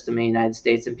lunch system in the United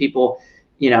States, and people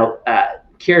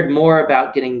cared more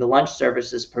about getting the lunch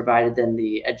services provided than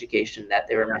the education that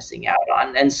they were missing out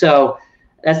on. And so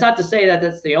that's not to say that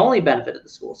that's the only benefit of the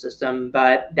school system,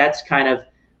 but that's kind of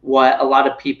what a lot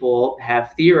of people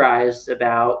have theorized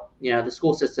about. The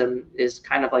school system is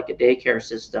kind of like a daycare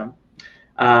system.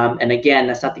 And again,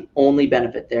 that's not the only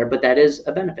benefit there, but that is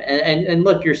a benefit. And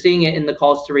look, you're seeing it in the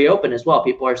calls to reopen as well.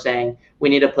 People are saying we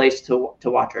need a place to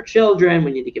watch our children.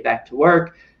 We need to get back to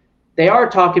work. They are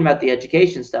talking about the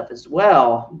education stuff as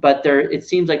well, but it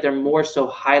seems like they're more so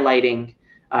highlighting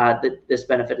this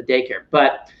benefit of daycare.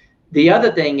 But the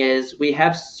other thing is we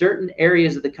have certain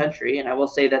areas of the country, and I will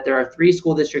say that there are 3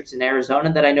 school districts in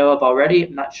Arizona that I know of already.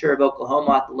 I'm not sure of Oklahoma.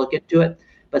 I'll have to look into it.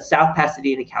 But South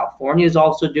Pasadena, California is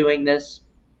also doing this,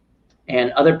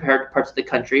 and other parts of the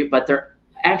country. But they're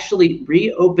actually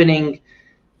reopening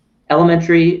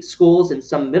elementary schools and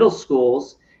some middle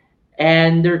schools,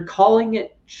 and they're calling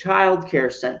it child care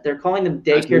center. They're calling them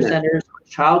daycare centers,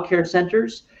 child care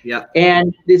centers. Yeah.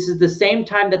 And this is the same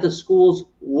time that the schools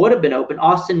would have been open.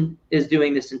 Austin is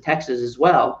doing this in Texas as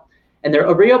well. And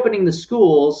they're reopening the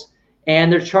schools,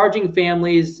 and they're charging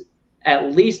families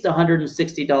at least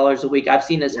 $160 a week. I've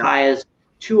seen as high as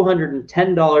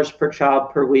 $210 per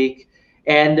child per week.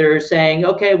 And they're saying,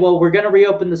 okay, well, we're going to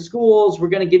reopen the schools. We're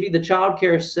going to give you the child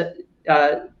care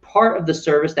part of the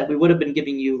service that we would have been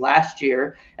giving you last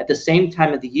year at the same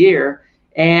time of the year.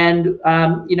 And,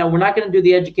 we're not going to do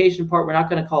the education part. We're not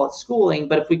going to call it schooling.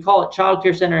 But if we call it child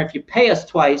care center, if you pay us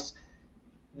twice,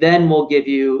 then we'll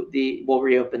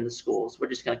reopen the schools. We're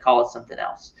just going to call it something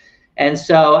else. And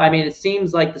so, I mean, it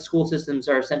seems like the school systems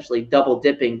are essentially double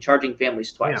dipping, charging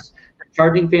families twice. Yeah. They're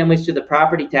charging families to the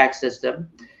property tax system,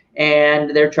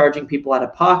 and they're charging people out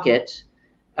of pocket.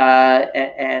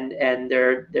 And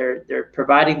they're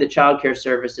providing the child care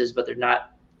services, but they're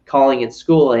not calling it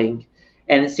schooling.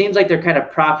 And it seems like they're kind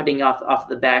of profiting off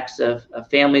the backs of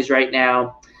families right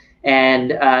now.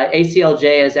 And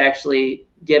ACLJ has actually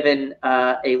given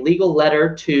a legal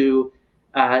letter to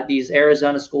these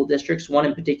Arizona school districts, one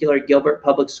in particular, Gilbert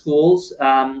Public Schools.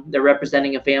 They're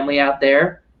representing a family out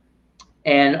there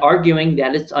and arguing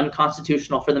that it's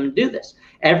unconstitutional for them to do this.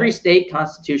 Every state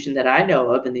constitution that I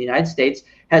know of in the United States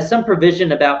has some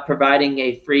provision about providing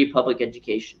a free public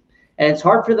education. And it's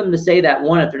hard for them to say that,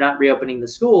 one, if they're not reopening the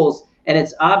schools, and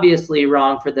it's obviously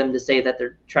wrong for them to say that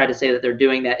they're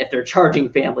doing that if they're charging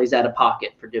families out of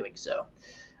pocket for doing so.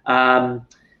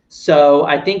 So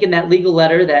I think in that legal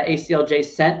letter that ACLJ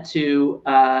sent to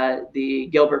the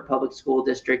Gilbert Public School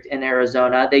District in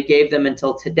Arizona, they gave them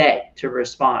until today to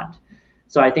respond.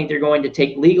 So I think they're going to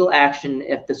take legal action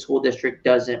if the school district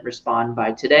doesn't respond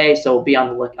by today. So be on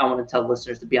the look. I want to tell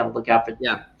listeners to be on the lookout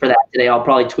for that today. I'll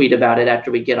probably tweet about it after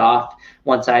we get off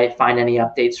once I find any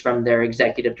updates from their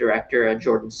executive director,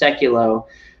 Jordan Seculo.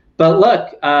 But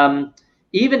look,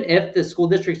 even if the school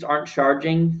districts aren't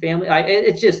charging family,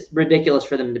 it's just ridiculous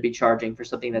for them to be charging for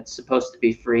something that's supposed to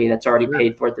be free, that's already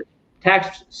paid for the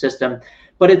tax system.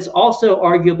 But it's also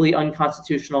arguably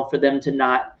unconstitutional for them to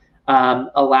not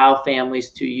allow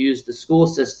families to use the school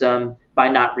system by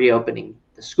not reopening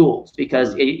the schools,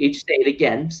 because each state,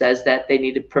 again, says that they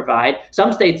need to provide.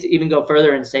 Some states even go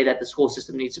further and say that the school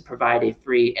system needs to provide a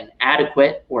free and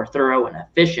adequate or thorough and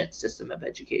efficient system of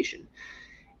education.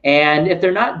 And if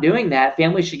they're not doing that,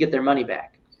 families should get their money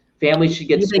back. Families should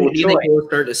get school choice. Do you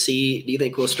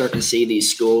think we'll start to see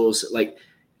these schools, like,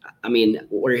 I mean,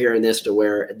 we're hearing this to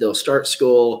where they'll start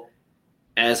school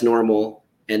as normal,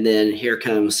 and then here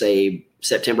comes, say,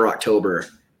 September, October,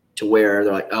 to where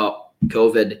they're like, oh,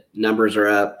 COVID numbers are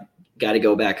up, got to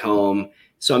go back home.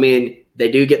 So, I mean, they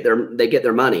get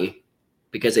their money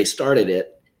because they started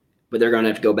it, but they're going to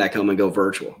have to go back home and go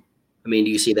virtual. I mean,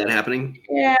 do you see that happening?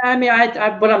 Yeah, I mean,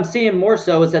 what I'm seeing more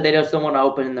so is that they just don't want to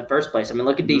open in the first place. I mean,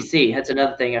 look at DC. That's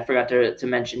another thing I forgot to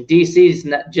mention. DC's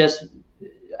just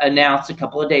announced a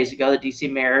couple of days ago, the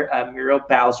DC Mayor, Muriel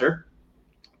Bowser,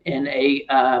 in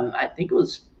I think it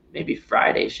was maybe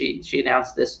Friday, she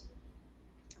announced this.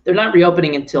 They're not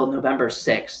reopening until November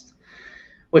 6th,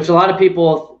 which a lot of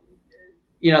people,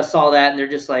 saw that and they're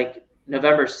just like,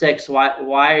 November 6th,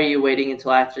 why are you waiting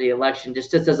until after the election?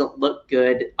 Just doesn't look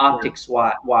good optics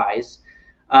wise.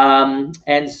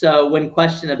 And so when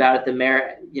questioned about it, the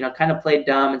mayor, kind of played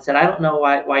dumb and said, I don't know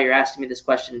why you're asking me this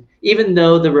question, even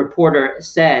though the reporter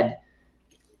said,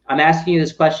 I'm asking you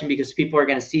this question because people are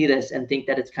going to see this and think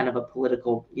that it's kind of a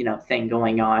political, thing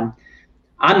going on.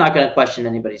 I'm not going to question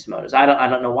anybody's motives. I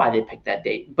don't know why they picked that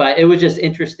date, but it was just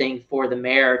interesting for the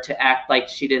mayor to act like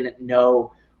she didn't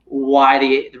know why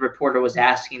the reporter was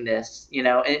asking this,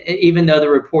 and even though the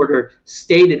reporter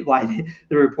stated why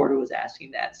the reporter was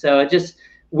asking that. So just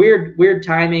weird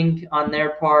timing on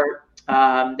their part.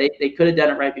 They could have done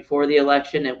it right before the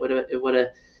election. It would have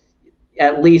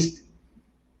at least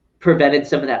prevented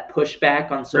some of that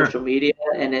pushback on social media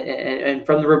and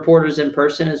from the reporters in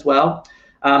person as well.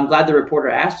 I'm glad the reporter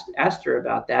asked her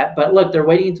about that. But look, they're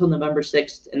waiting until November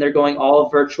 6th, and they're going all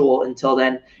virtual until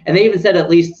then. And they even said at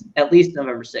least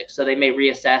November 6th. So they may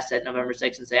reassess at November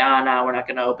 6th and say, no, we're not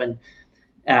going to open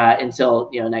until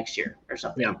next year or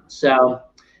something. Yeah. So,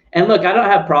 and look, I don't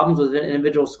have problems with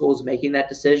individual schools making that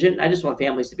decision. I just want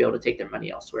families to be able to take their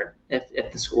money elsewhere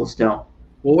if the schools don't.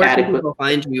 Well, where can people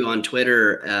find you on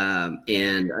Twitter?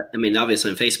 And I mean,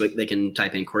 obviously on Facebook, they can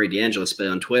type in Corey DeAngelis, but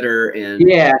on Twitter and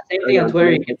same thing on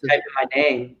Twitter. You can type in my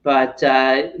name, but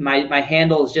my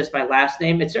handle is just my last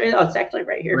name. It's actually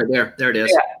right here. Right there it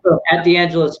is. Yeah, so at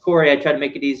DeAngelis Corey. I try to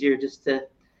make it easier just to.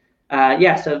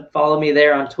 So follow me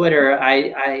there on Twitter.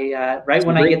 I right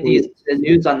when I get the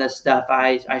news on this stuff,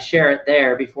 I share it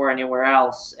there before anywhere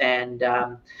else. And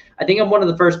I think I'm one of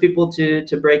the first people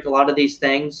to break a lot of these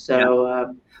things.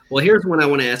 So, well, here's one I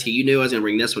want to ask you. You knew I was going to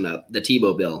bring this one up, the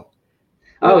Tebow bill.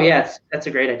 Oh, yes, that's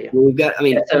a great idea. Well, we've got,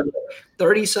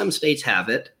 30 some states have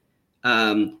it.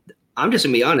 I'm just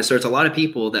going to be honest. There's a lot of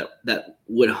people that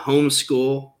would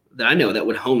homeschool that I know that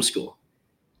would homeschool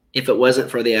if it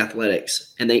wasn't for the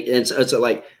athletics. And so it's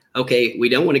like, okay, we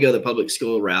don't want to go the public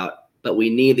school route, but we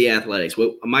need the athletics.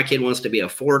 Well, my kid wants to be a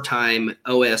 4-time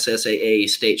OSSAA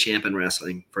state champ in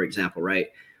wrestling, for example, right?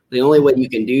 The only way you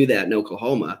can do that in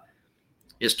Oklahoma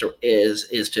is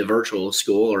to virtual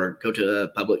school or go to a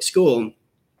public school.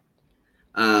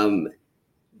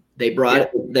 They brought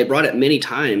it many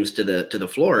times to the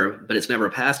floor, but it's never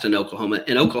passed in Oklahoma.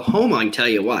 In Oklahoma, I can tell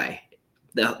you why.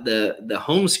 The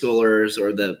homeschoolers or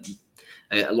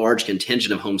a large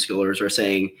contingent of homeschoolers are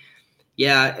saying,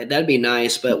 yeah, that'd be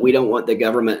nice, but we don't want the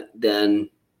government then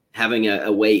having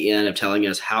a way in of telling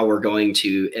us how we're going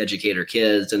to educate our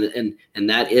kids. And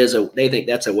that is they think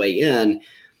that's a way in.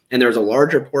 And there's a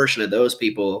larger portion of those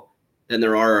people than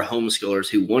there are homeschoolers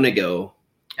who want to go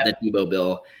the Tebow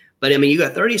bill. But I mean, you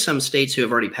got 30 some states who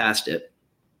have already passed it.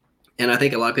 And I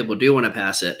think a lot of people do want to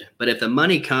pass it. But if the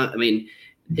money comes, I mean,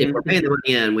 if we're paying the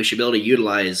money in, we should be able to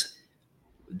utilize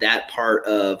that part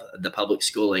of the public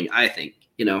schooling, I think,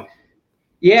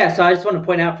 Yeah, so I just want to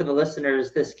point out for the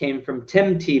listeners, this came from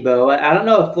Tim Tebow. I don't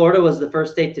know if Florida was the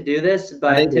first state to do this,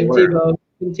 but Tim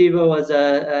Tebow was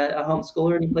a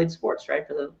homeschooler, and he played sports, right,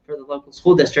 for the local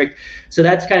school district. So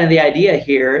that's kind of the idea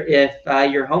here. If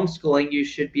you're homeschooling, you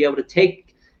should be able to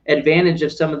take advantage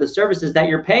of some of the services that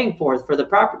you're paying for through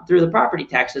the property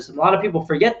tax system. A lot of people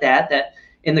forget that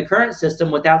in the current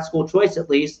system, without school choice at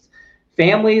least,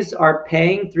 families are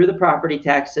paying through the property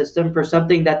tax system for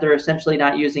something that they're essentially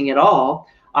not using at all.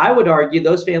 I would argue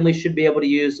those families should be able to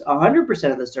use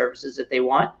 100% of the services if they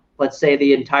want. Let's say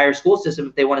the entire school system,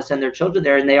 if they want to send their children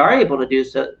there, and they are able to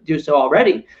do so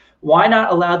already. Why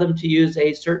not allow them to use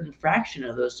a certain fraction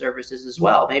of those services as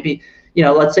well? Maybe,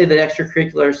 let's say the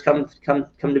extracurriculars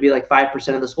come to be like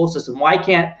 5% of the school system. Why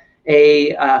can't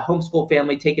a homeschool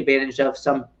family take advantage of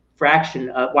some fraction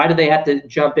of? Why do they have to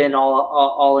jump in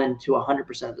all into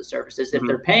 100% of the services? If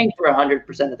they're paying for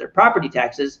 100% of their property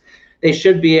taxes, they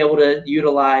should be able to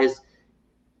utilize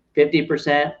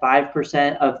 50%,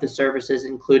 5% of the services,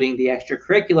 including the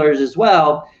extracurriculars as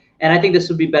well. And I think this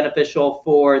would be beneficial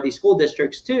for the school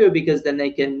districts too, because then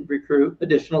they can recruit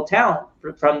additional talent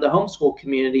from the homeschool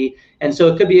community. And so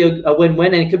it could be a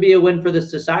win-win, and it could be a win for the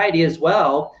society as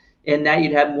well, in that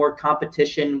you'd have more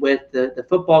competition with the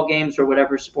football games or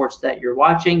whatever sports that you're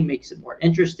watching. Makes it more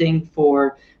interesting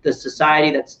for the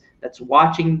society that's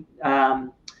watching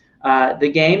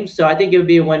the game. So I think it would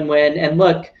be a win-win. And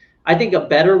look, I think a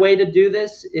better way to do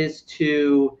this is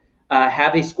to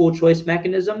have a school choice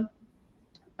mechanism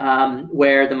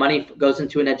where the money goes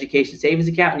into an education savings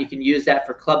account, and you can use that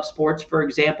for club sports, for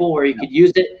example, or you could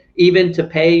use it even to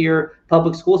pay your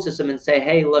public school system and say,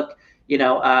 hey, look,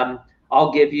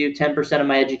 I'll give you 10% of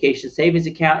my education savings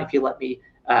account if you let me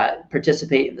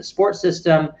participate in the sports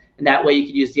system. And that way you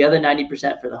could use the other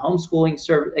 90% for the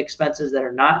homeschooling expenses that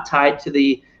are not tied to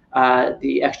the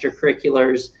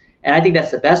extracurriculars. And I think that's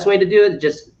the best way to do it,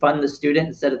 just fund the student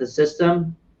instead of the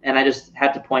system. And I just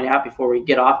had to point out before we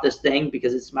get off this thing,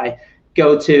 because it's my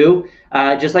go-to,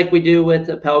 just like we do with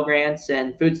the Pell Grants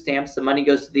and food stamps, the money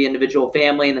goes to the individual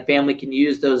family, and the family can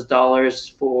use those dollars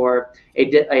for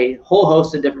a whole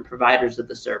host of different providers of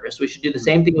the service. We should do the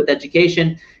same thing with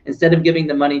education. Instead of giving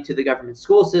the money to the government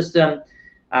school system,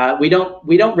 we don't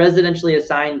residentially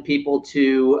assign people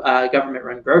to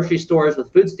government-run grocery stores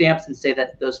with food stamps and say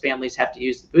that those families have to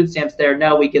use the food stamps there.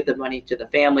 No, we give the money to the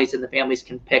families, and the families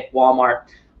can pick Walmart,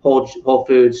 Whole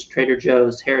Foods, Trader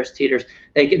Joe's, Harris Teeter's.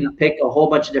 They can pick a whole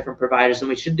bunch of different providers, and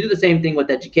we should do the same thing with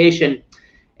education.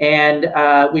 And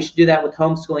we should do that with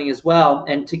homeschooling as well.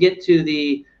 And to get to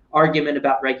the argument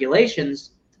about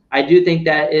regulations, I do think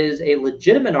that is a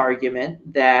legitimate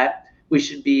argument that we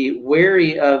should be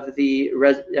wary of the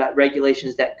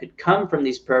regulations that could come from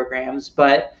these programs.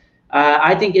 But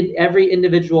I think every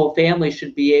individual family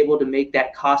should be able to make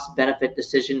that cost-benefit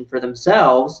decision for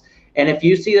themselves. And if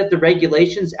you see that the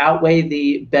regulations outweigh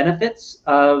the benefits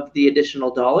of the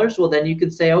additional dollars, well, then you can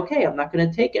say, okay, I'm not going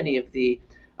to take any of the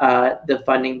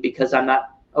funding because I'm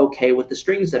not okay with the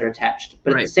strings that are attached.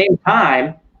 But At the same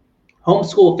time,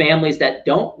 homeschool families that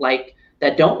don't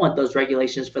want those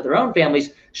regulations for their own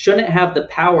families shouldn't have the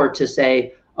power to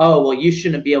say, oh, well, you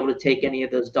shouldn't be able to take any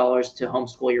of those dollars to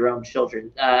homeschool your own children.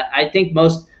 I think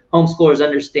most homeschoolers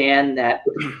understand that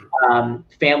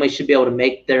families should be able to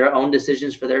make their own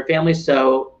decisions for their families.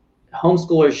 So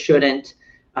homeschoolers shouldn't,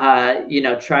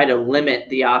 try to limit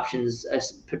the options,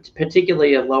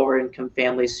 particularly of lower income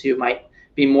families who might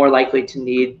be more likely to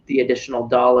need the additional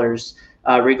dollars,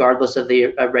 regardless of the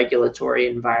regulatory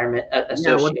environment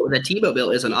associated. Yeah, the Tebow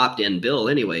bill is an opt-in bill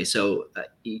anyway. So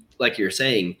like you're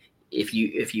saying, if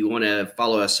you want to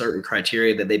follow a certain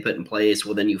criteria that they put in place,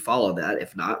 well, then you follow that.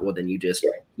 If not, well, then you just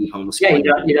keep homeschooling.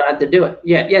 Yeah, you don't have to do it.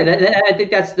 Yeah. I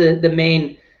think that's the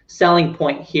main selling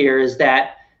point here, is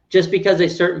that just because a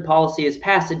certain policy is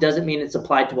passed, it doesn't mean it's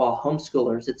applied to all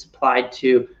homeschoolers. It's applied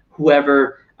to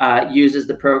whoever uses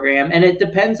the program, and it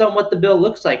depends on what the bill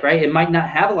looks like, right? It might not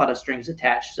have a lot of strings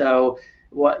attached. So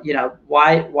why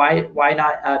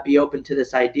not be open to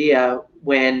this idea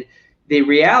when the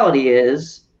reality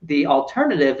is the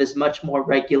alternative is much more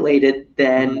regulated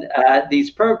than these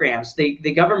programs.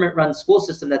 The government-run school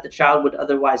system that the child would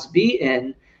otherwise be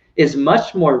in is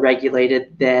much more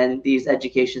regulated than these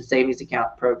education savings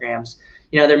account programs.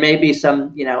 There may be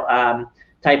some,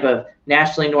 type of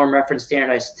nationally norm reference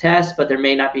standardized test, but there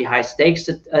may not be high stakes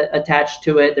attached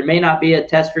to it. There may not be a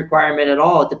test requirement at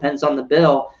all. It depends on the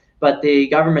bill. but the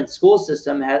government school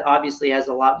system obviously has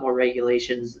a lot more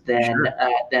regulations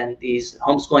than these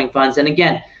homeschooling funds. And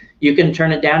again, you can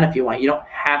turn it down if you want. You don't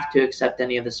have to accept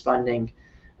any of this funding.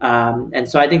 And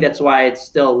so I think that's why it's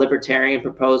still a libertarian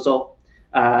proposal.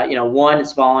 One,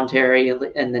 it's voluntary,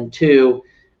 and then two,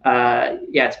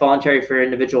 it's voluntary for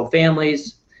individual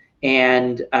families,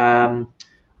 and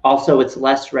also it's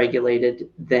less regulated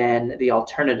than the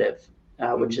alternative,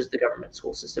 which is the government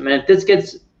school system. And if this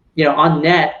gets, on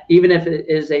net, even if it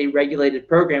is a regulated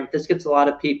program, if this gets a lot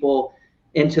of people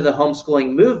into the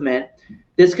homeschooling movement,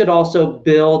 this could also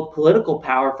build political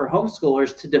power for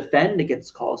homeschoolers to defend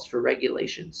against calls for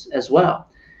regulations as well.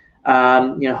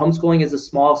 Homeschooling is a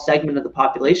small segment of the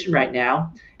population right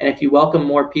now, and if you welcome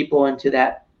more people into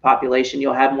that population,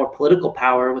 you'll have more political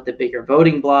power with a bigger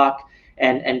voting bloc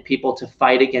and people to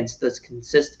fight against this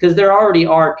because there already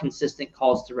are consistent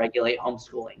calls to regulate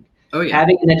homeschooling. Oh, yeah.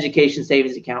 Having an education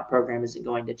savings account program isn't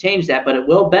going to change that, but it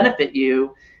will benefit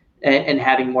you in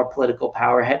having more political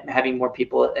power, having more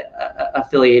people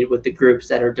affiliated with the groups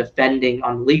that are defending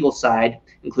on the legal side,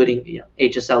 including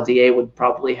HSLDA would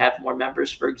probably have more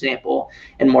members, for example,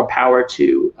 and more power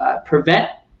to prevent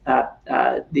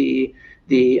the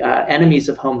enemies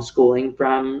of homeschooling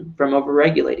from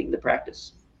overregulating the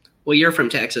practice. Well, you're from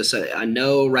Texas. I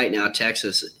know right now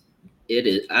Texas, it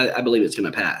is. I believe it's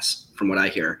going to pass. From what I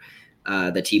hear,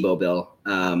 the Tebow bill,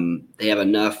 they have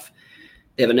enough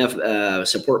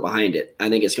support behind it. I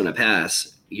think it's going to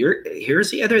pass.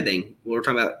 Here's the other thing. We're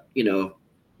talking about,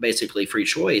 basically free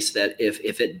choice. That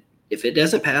if it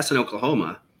doesn't pass in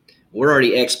Oklahoma, we're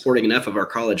already exporting enough of our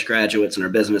college graduates and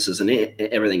our businesses and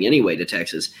everything anyway to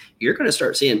Texas. You're going to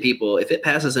start seeing people. If it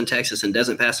passes in Texas and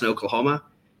doesn't pass in Oklahoma,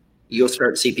 you'll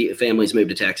start to see families move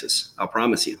to Texas. I'll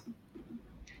promise you.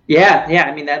 Yeah.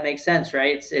 I mean, that makes sense,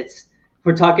 right? It's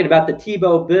we're talking about the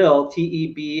Tebow bill,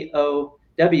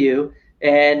 TEBOW,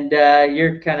 and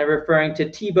you're kind of referring to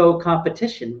Tebow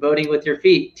competition, voting with your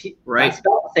feet. Right.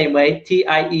 Spelled the same way,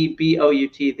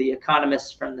 TIEBOUT, the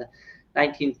economists from the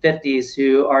 1950s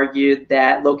who argued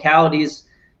that localities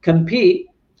compete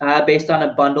based on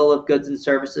a bundle of goods and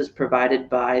services provided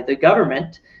by the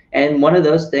government. And one of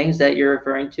those things that you're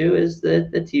referring to is the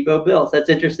Tebow bill. So that's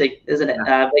interesting, isn't it?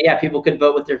 But yeah, people could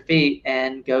vote with their feet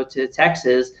and go to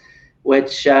Texas,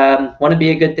 which wouldn't be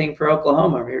a good thing for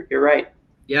Oklahoma. You're right.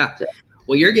 Yeah. So,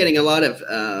 well, you're getting a lot of,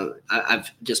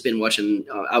 I've just been watching,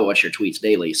 I watch your tweets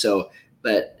daily.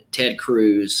 But Ted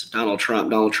Cruz, Donald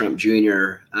Trump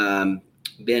Jr.,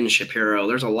 Ben Shapiro,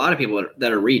 there's a lot of people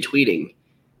that are retweeting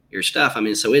your stuff. I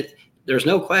mean, so there's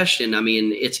no question. I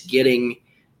mean, it's getting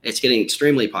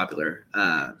extremely popular,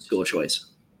 school choice.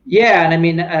 Yeah. And I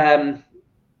mean,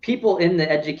 people in the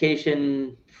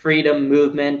education freedom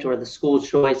movement or the school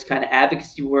choice kind of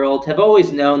advocacy world have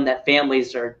always known that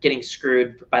families are getting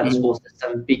screwed by the school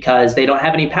system because they don't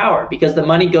have any power, because the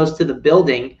money goes to the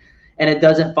building and it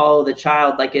doesn't follow the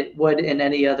child like it would in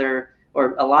any other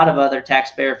or a lot of other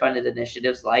taxpayer funded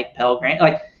initiatives like Pell Grant.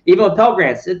 Like even with Pell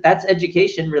Grants, that's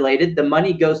education related. The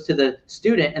money goes to the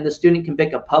student and the student can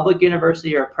pick a public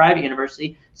university or a private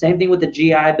university. Same thing with the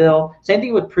GI Bill. Same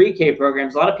thing with pre-K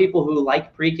programs. A lot of people who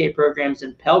like pre-K programs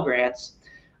and Pell Grants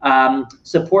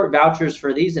support vouchers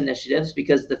for these initiatives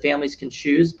because the families can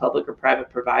choose public or private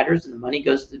providers and the money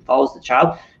goes and follows the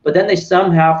child. But then they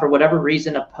somehow, for whatever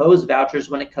reason, oppose vouchers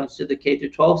when it comes to the K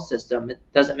through 12 system. It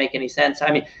doesn't make any sense.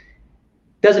 I mean,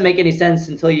 it doesn't make any sense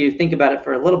until you think about it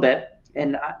for a little bit.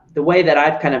 And the way that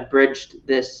I've kind of bridged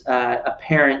this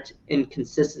apparent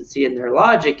inconsistency in their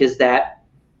logic is that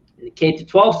in the K through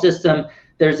 12 system,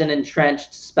 there's an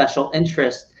entrenched special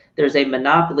interest. There's a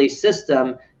monopoly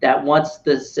system that wants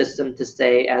the system to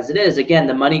stay as it is. Again,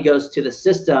 the money goes to the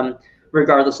system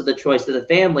regardless of the choice of the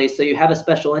family. So you have a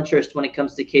special interest when it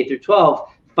comes to K through 12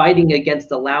 fighting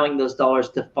against allowing those dollars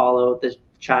to follow the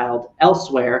child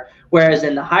elsewhere. Whereas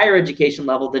in the higher education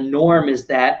level, the norm is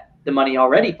that the money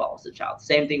already follows the child.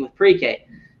 Same thing with pre-K.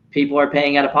 People are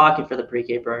paying out of pocket for the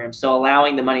pre-K program. So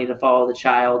allowing the money to follow the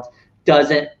child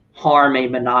doesn't harm a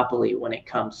monopoly when it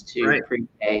comes to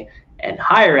pre-K and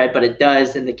higher ed, but it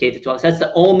does in the K through 12. So that's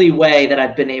the only way that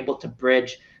I've been able to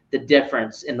bridge the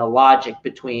difference in the logic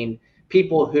between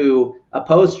people who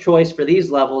oppose choice for these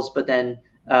levels, but then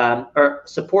or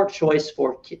support choice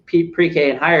for pre-K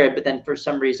and higher ed, but then for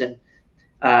some reason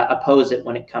oppose it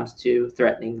when it comes to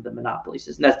threatening the monopoly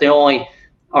system. That's the only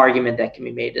argument that can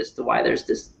be made as to why there's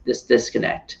this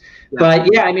disconnect. Yeah. But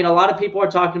yeah, I mean, a lot of people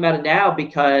are talking about it now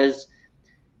because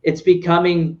it's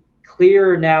becoming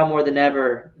clear now more than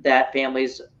ever that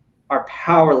families are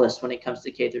powerless when it comes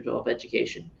to K through 12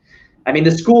 education. I mean,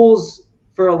 the schools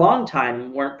for a long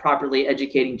time weren't properly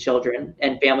educating children,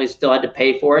 and families still had to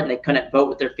pay for it, and they couldn't vote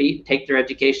with their feet and take their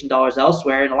education dollars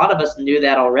elsewhere. And a lot of us knew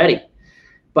that already.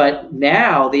 But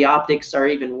now the optics are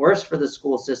even worse for the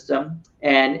school system,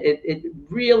 and it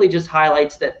really just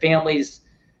highlights that families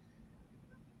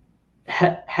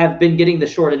have been getting the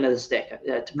short end of the stick,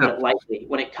 to put it lightly,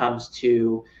 when it comes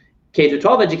to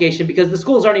K-12 education, because the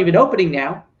schools aren't even opening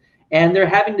now, and they're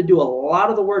having to do a lot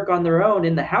of the work on their own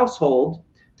in the household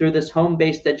through this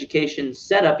home-based education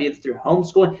setup, either through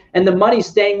homeschooling, and the money's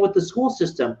staying with the school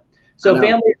system. So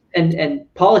families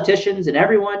and politicians and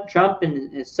everyone, Trump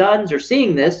and his sons, are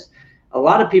seeing this. A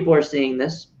lot of people are seeing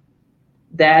this,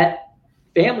 that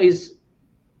families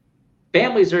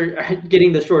are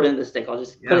getting the short end of the stick. I'll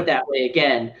just put it that way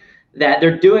again, that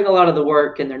they're doing a lot of the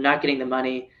work and they're not getting the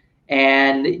money.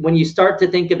 And when you start to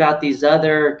think about these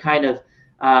other kind of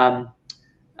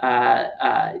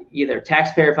either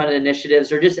taxpayer-funded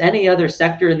initiatives or just any other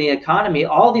sector in the economy,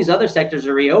 all these other sectors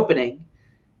are reopening,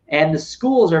 and the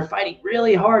schools are fighting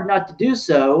really hard not to do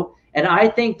so. And I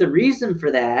think the reason for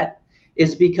that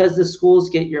is because the schools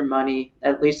get your money,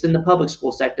 at least in the public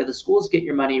school sector, the schools get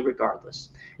your money regardless.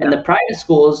 And the private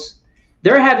schools,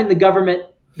 they're having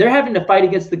to fight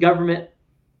against the government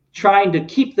trying to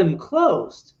keep them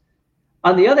closed.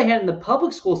 On the other hand, in the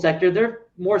public school sector, they're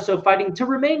more so fighting to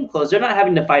remain closed. They're not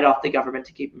having to fight off the government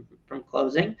to keep them from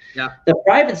closing. The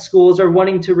private schools are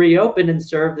wanting to reopen and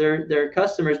serve their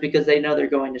customers because they know they're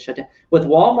going to shut down. With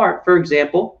Walmart, for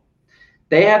example,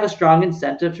 they have a strong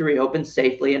incentive to reopen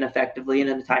safely and effectively and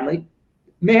in a timely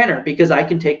manner, because I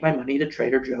can take my money to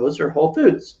Trader Joe's or Whole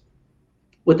Foods.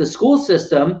 With the school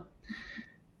system,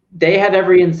 they have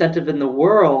every incentive in the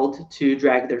world to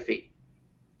drag their feet.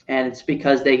 And it's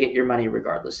because they get your money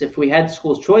regardless. If we had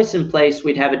school choice in place,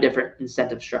 we'd have a different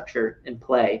incentive structure in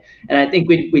play. And I think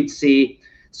we'd see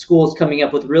schools coming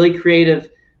up with really creative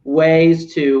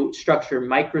ways to structure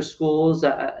micro schools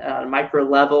on a micro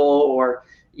level, or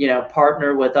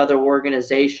partner with other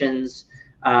organizations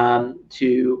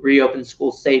to reopen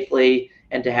schools safely,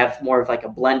 and to have more of like a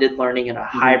blended learning and a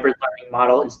hybrid learning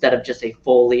model instead of just a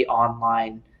fully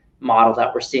online model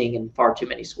that we're seeing in far too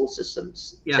many school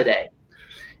systems today.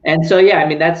 And so,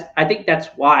 I think that's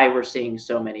why we're seeing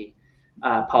so many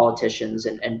politicians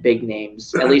and big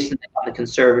names, at least on the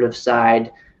conservative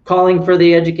side, calling for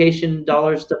the education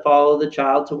dollars to follow the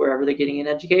child to wherever they're getting an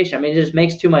education. I mean, it just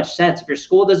makes too much sense. If your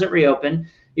school doesn't reopen,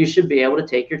 you should be able to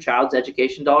take your child's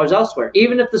education dollars elsewhere.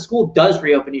 Even if the school does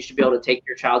reopen, you should be able to take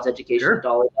your child's education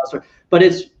dollars elsewhere. But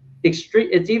it's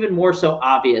even more so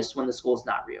obvious when the school's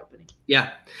not reopening.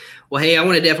 Yeah. Well, hey, I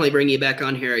want to definitely bring you back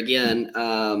on here again.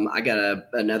 I got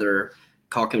another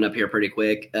call coming up here pretty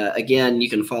quick. Again, you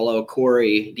can follow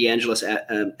Corey DeAngelis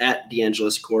at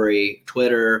DeAngelis Corey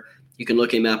Twitter. You can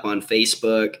look him up on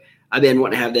Facebook. I've been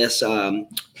wanting to have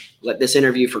this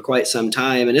interview for quite some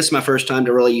time, and this is my first time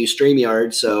to really use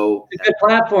StreamYard. So it's a good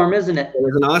platform, isn't it? It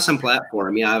was an awesome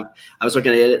platform. Yeah, I was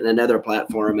looking at it in another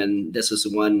platform, and this is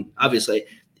the one. Obviously,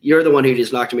 you're the one who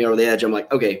just knocked me over the edge. I'm like,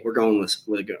 okay, we're going with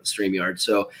StreamYard.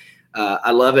 So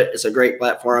I love it. It's a great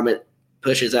platform. It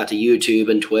pushes out to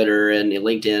YouTube and Twitter and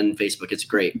LinkedIn, Facebook. It's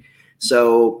great.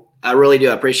 So I really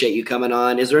do appreciate you coming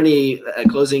on. Is there any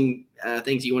closing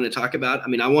things you want to talk about? I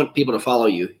mean, I want people to follow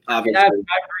you, obviously. I've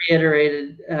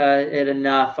reiterated it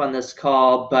enough on this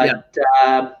call, but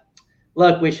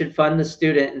look, we should fund the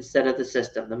student instead of the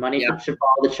system. The money should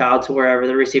follow the child to wherever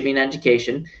they're receiving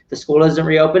education. If the school doesn't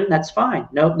reopen, that's fine.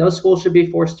 No school should be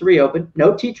forced to reopen.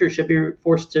 No teacher should be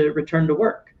forced to return to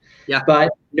work.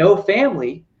 But no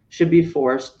family should be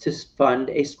forced to fund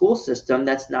a school system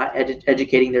that's not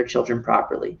educating their children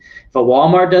properly. If a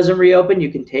Walmart doesn't reopen, you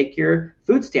can take your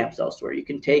food stamps elsewhere. You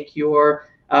can take your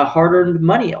hard-earned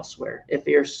money elsewhere. If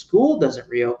your school doesn't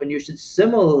reopen, you should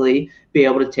similarly be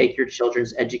able to take your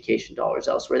children's education dollars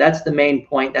elsewhere. That's the main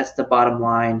point. That's the bottom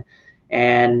line.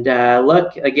 And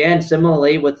look, again,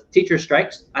 similarly with teacher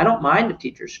strikes, I don't mind if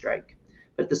teachers strike.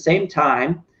 But at the same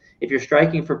time, if you're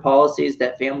striking for policies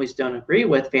that families don't agree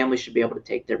with, families should be able to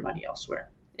take their money elsewhere.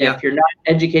 If you're not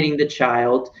educating the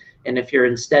child, and if you're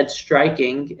instead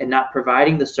striking and not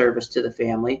providing the service to the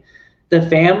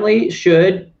family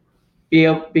should be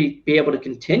able to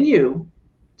continue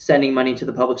sending money to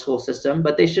the public school system,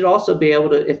 but they should also be able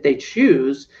to, if they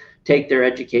choose, take their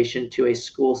education to a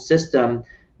school system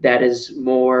that is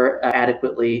more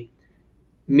adequately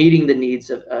meeting the needs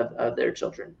of their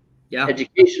children.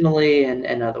 Educationally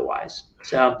and otherwise.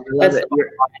 So that's if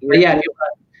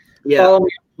you follow me on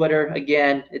Twitter,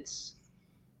 again, it's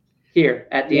here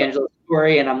at DeAngelis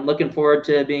Corey, and I'm looking forward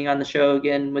to being on the show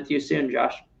again with you soon,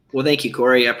 Josh. Well, thank you,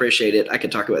 Corey. I appreciate it. I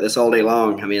could talk about this all day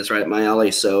long. I mean, it's right up my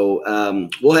alley. So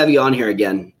we'll have you on here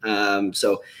again.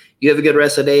 So you have a good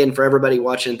rest of the day. And for everybody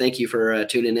watching, thank you for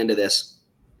tuning into this.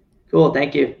 Cool.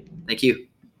 Thank you. Thank you.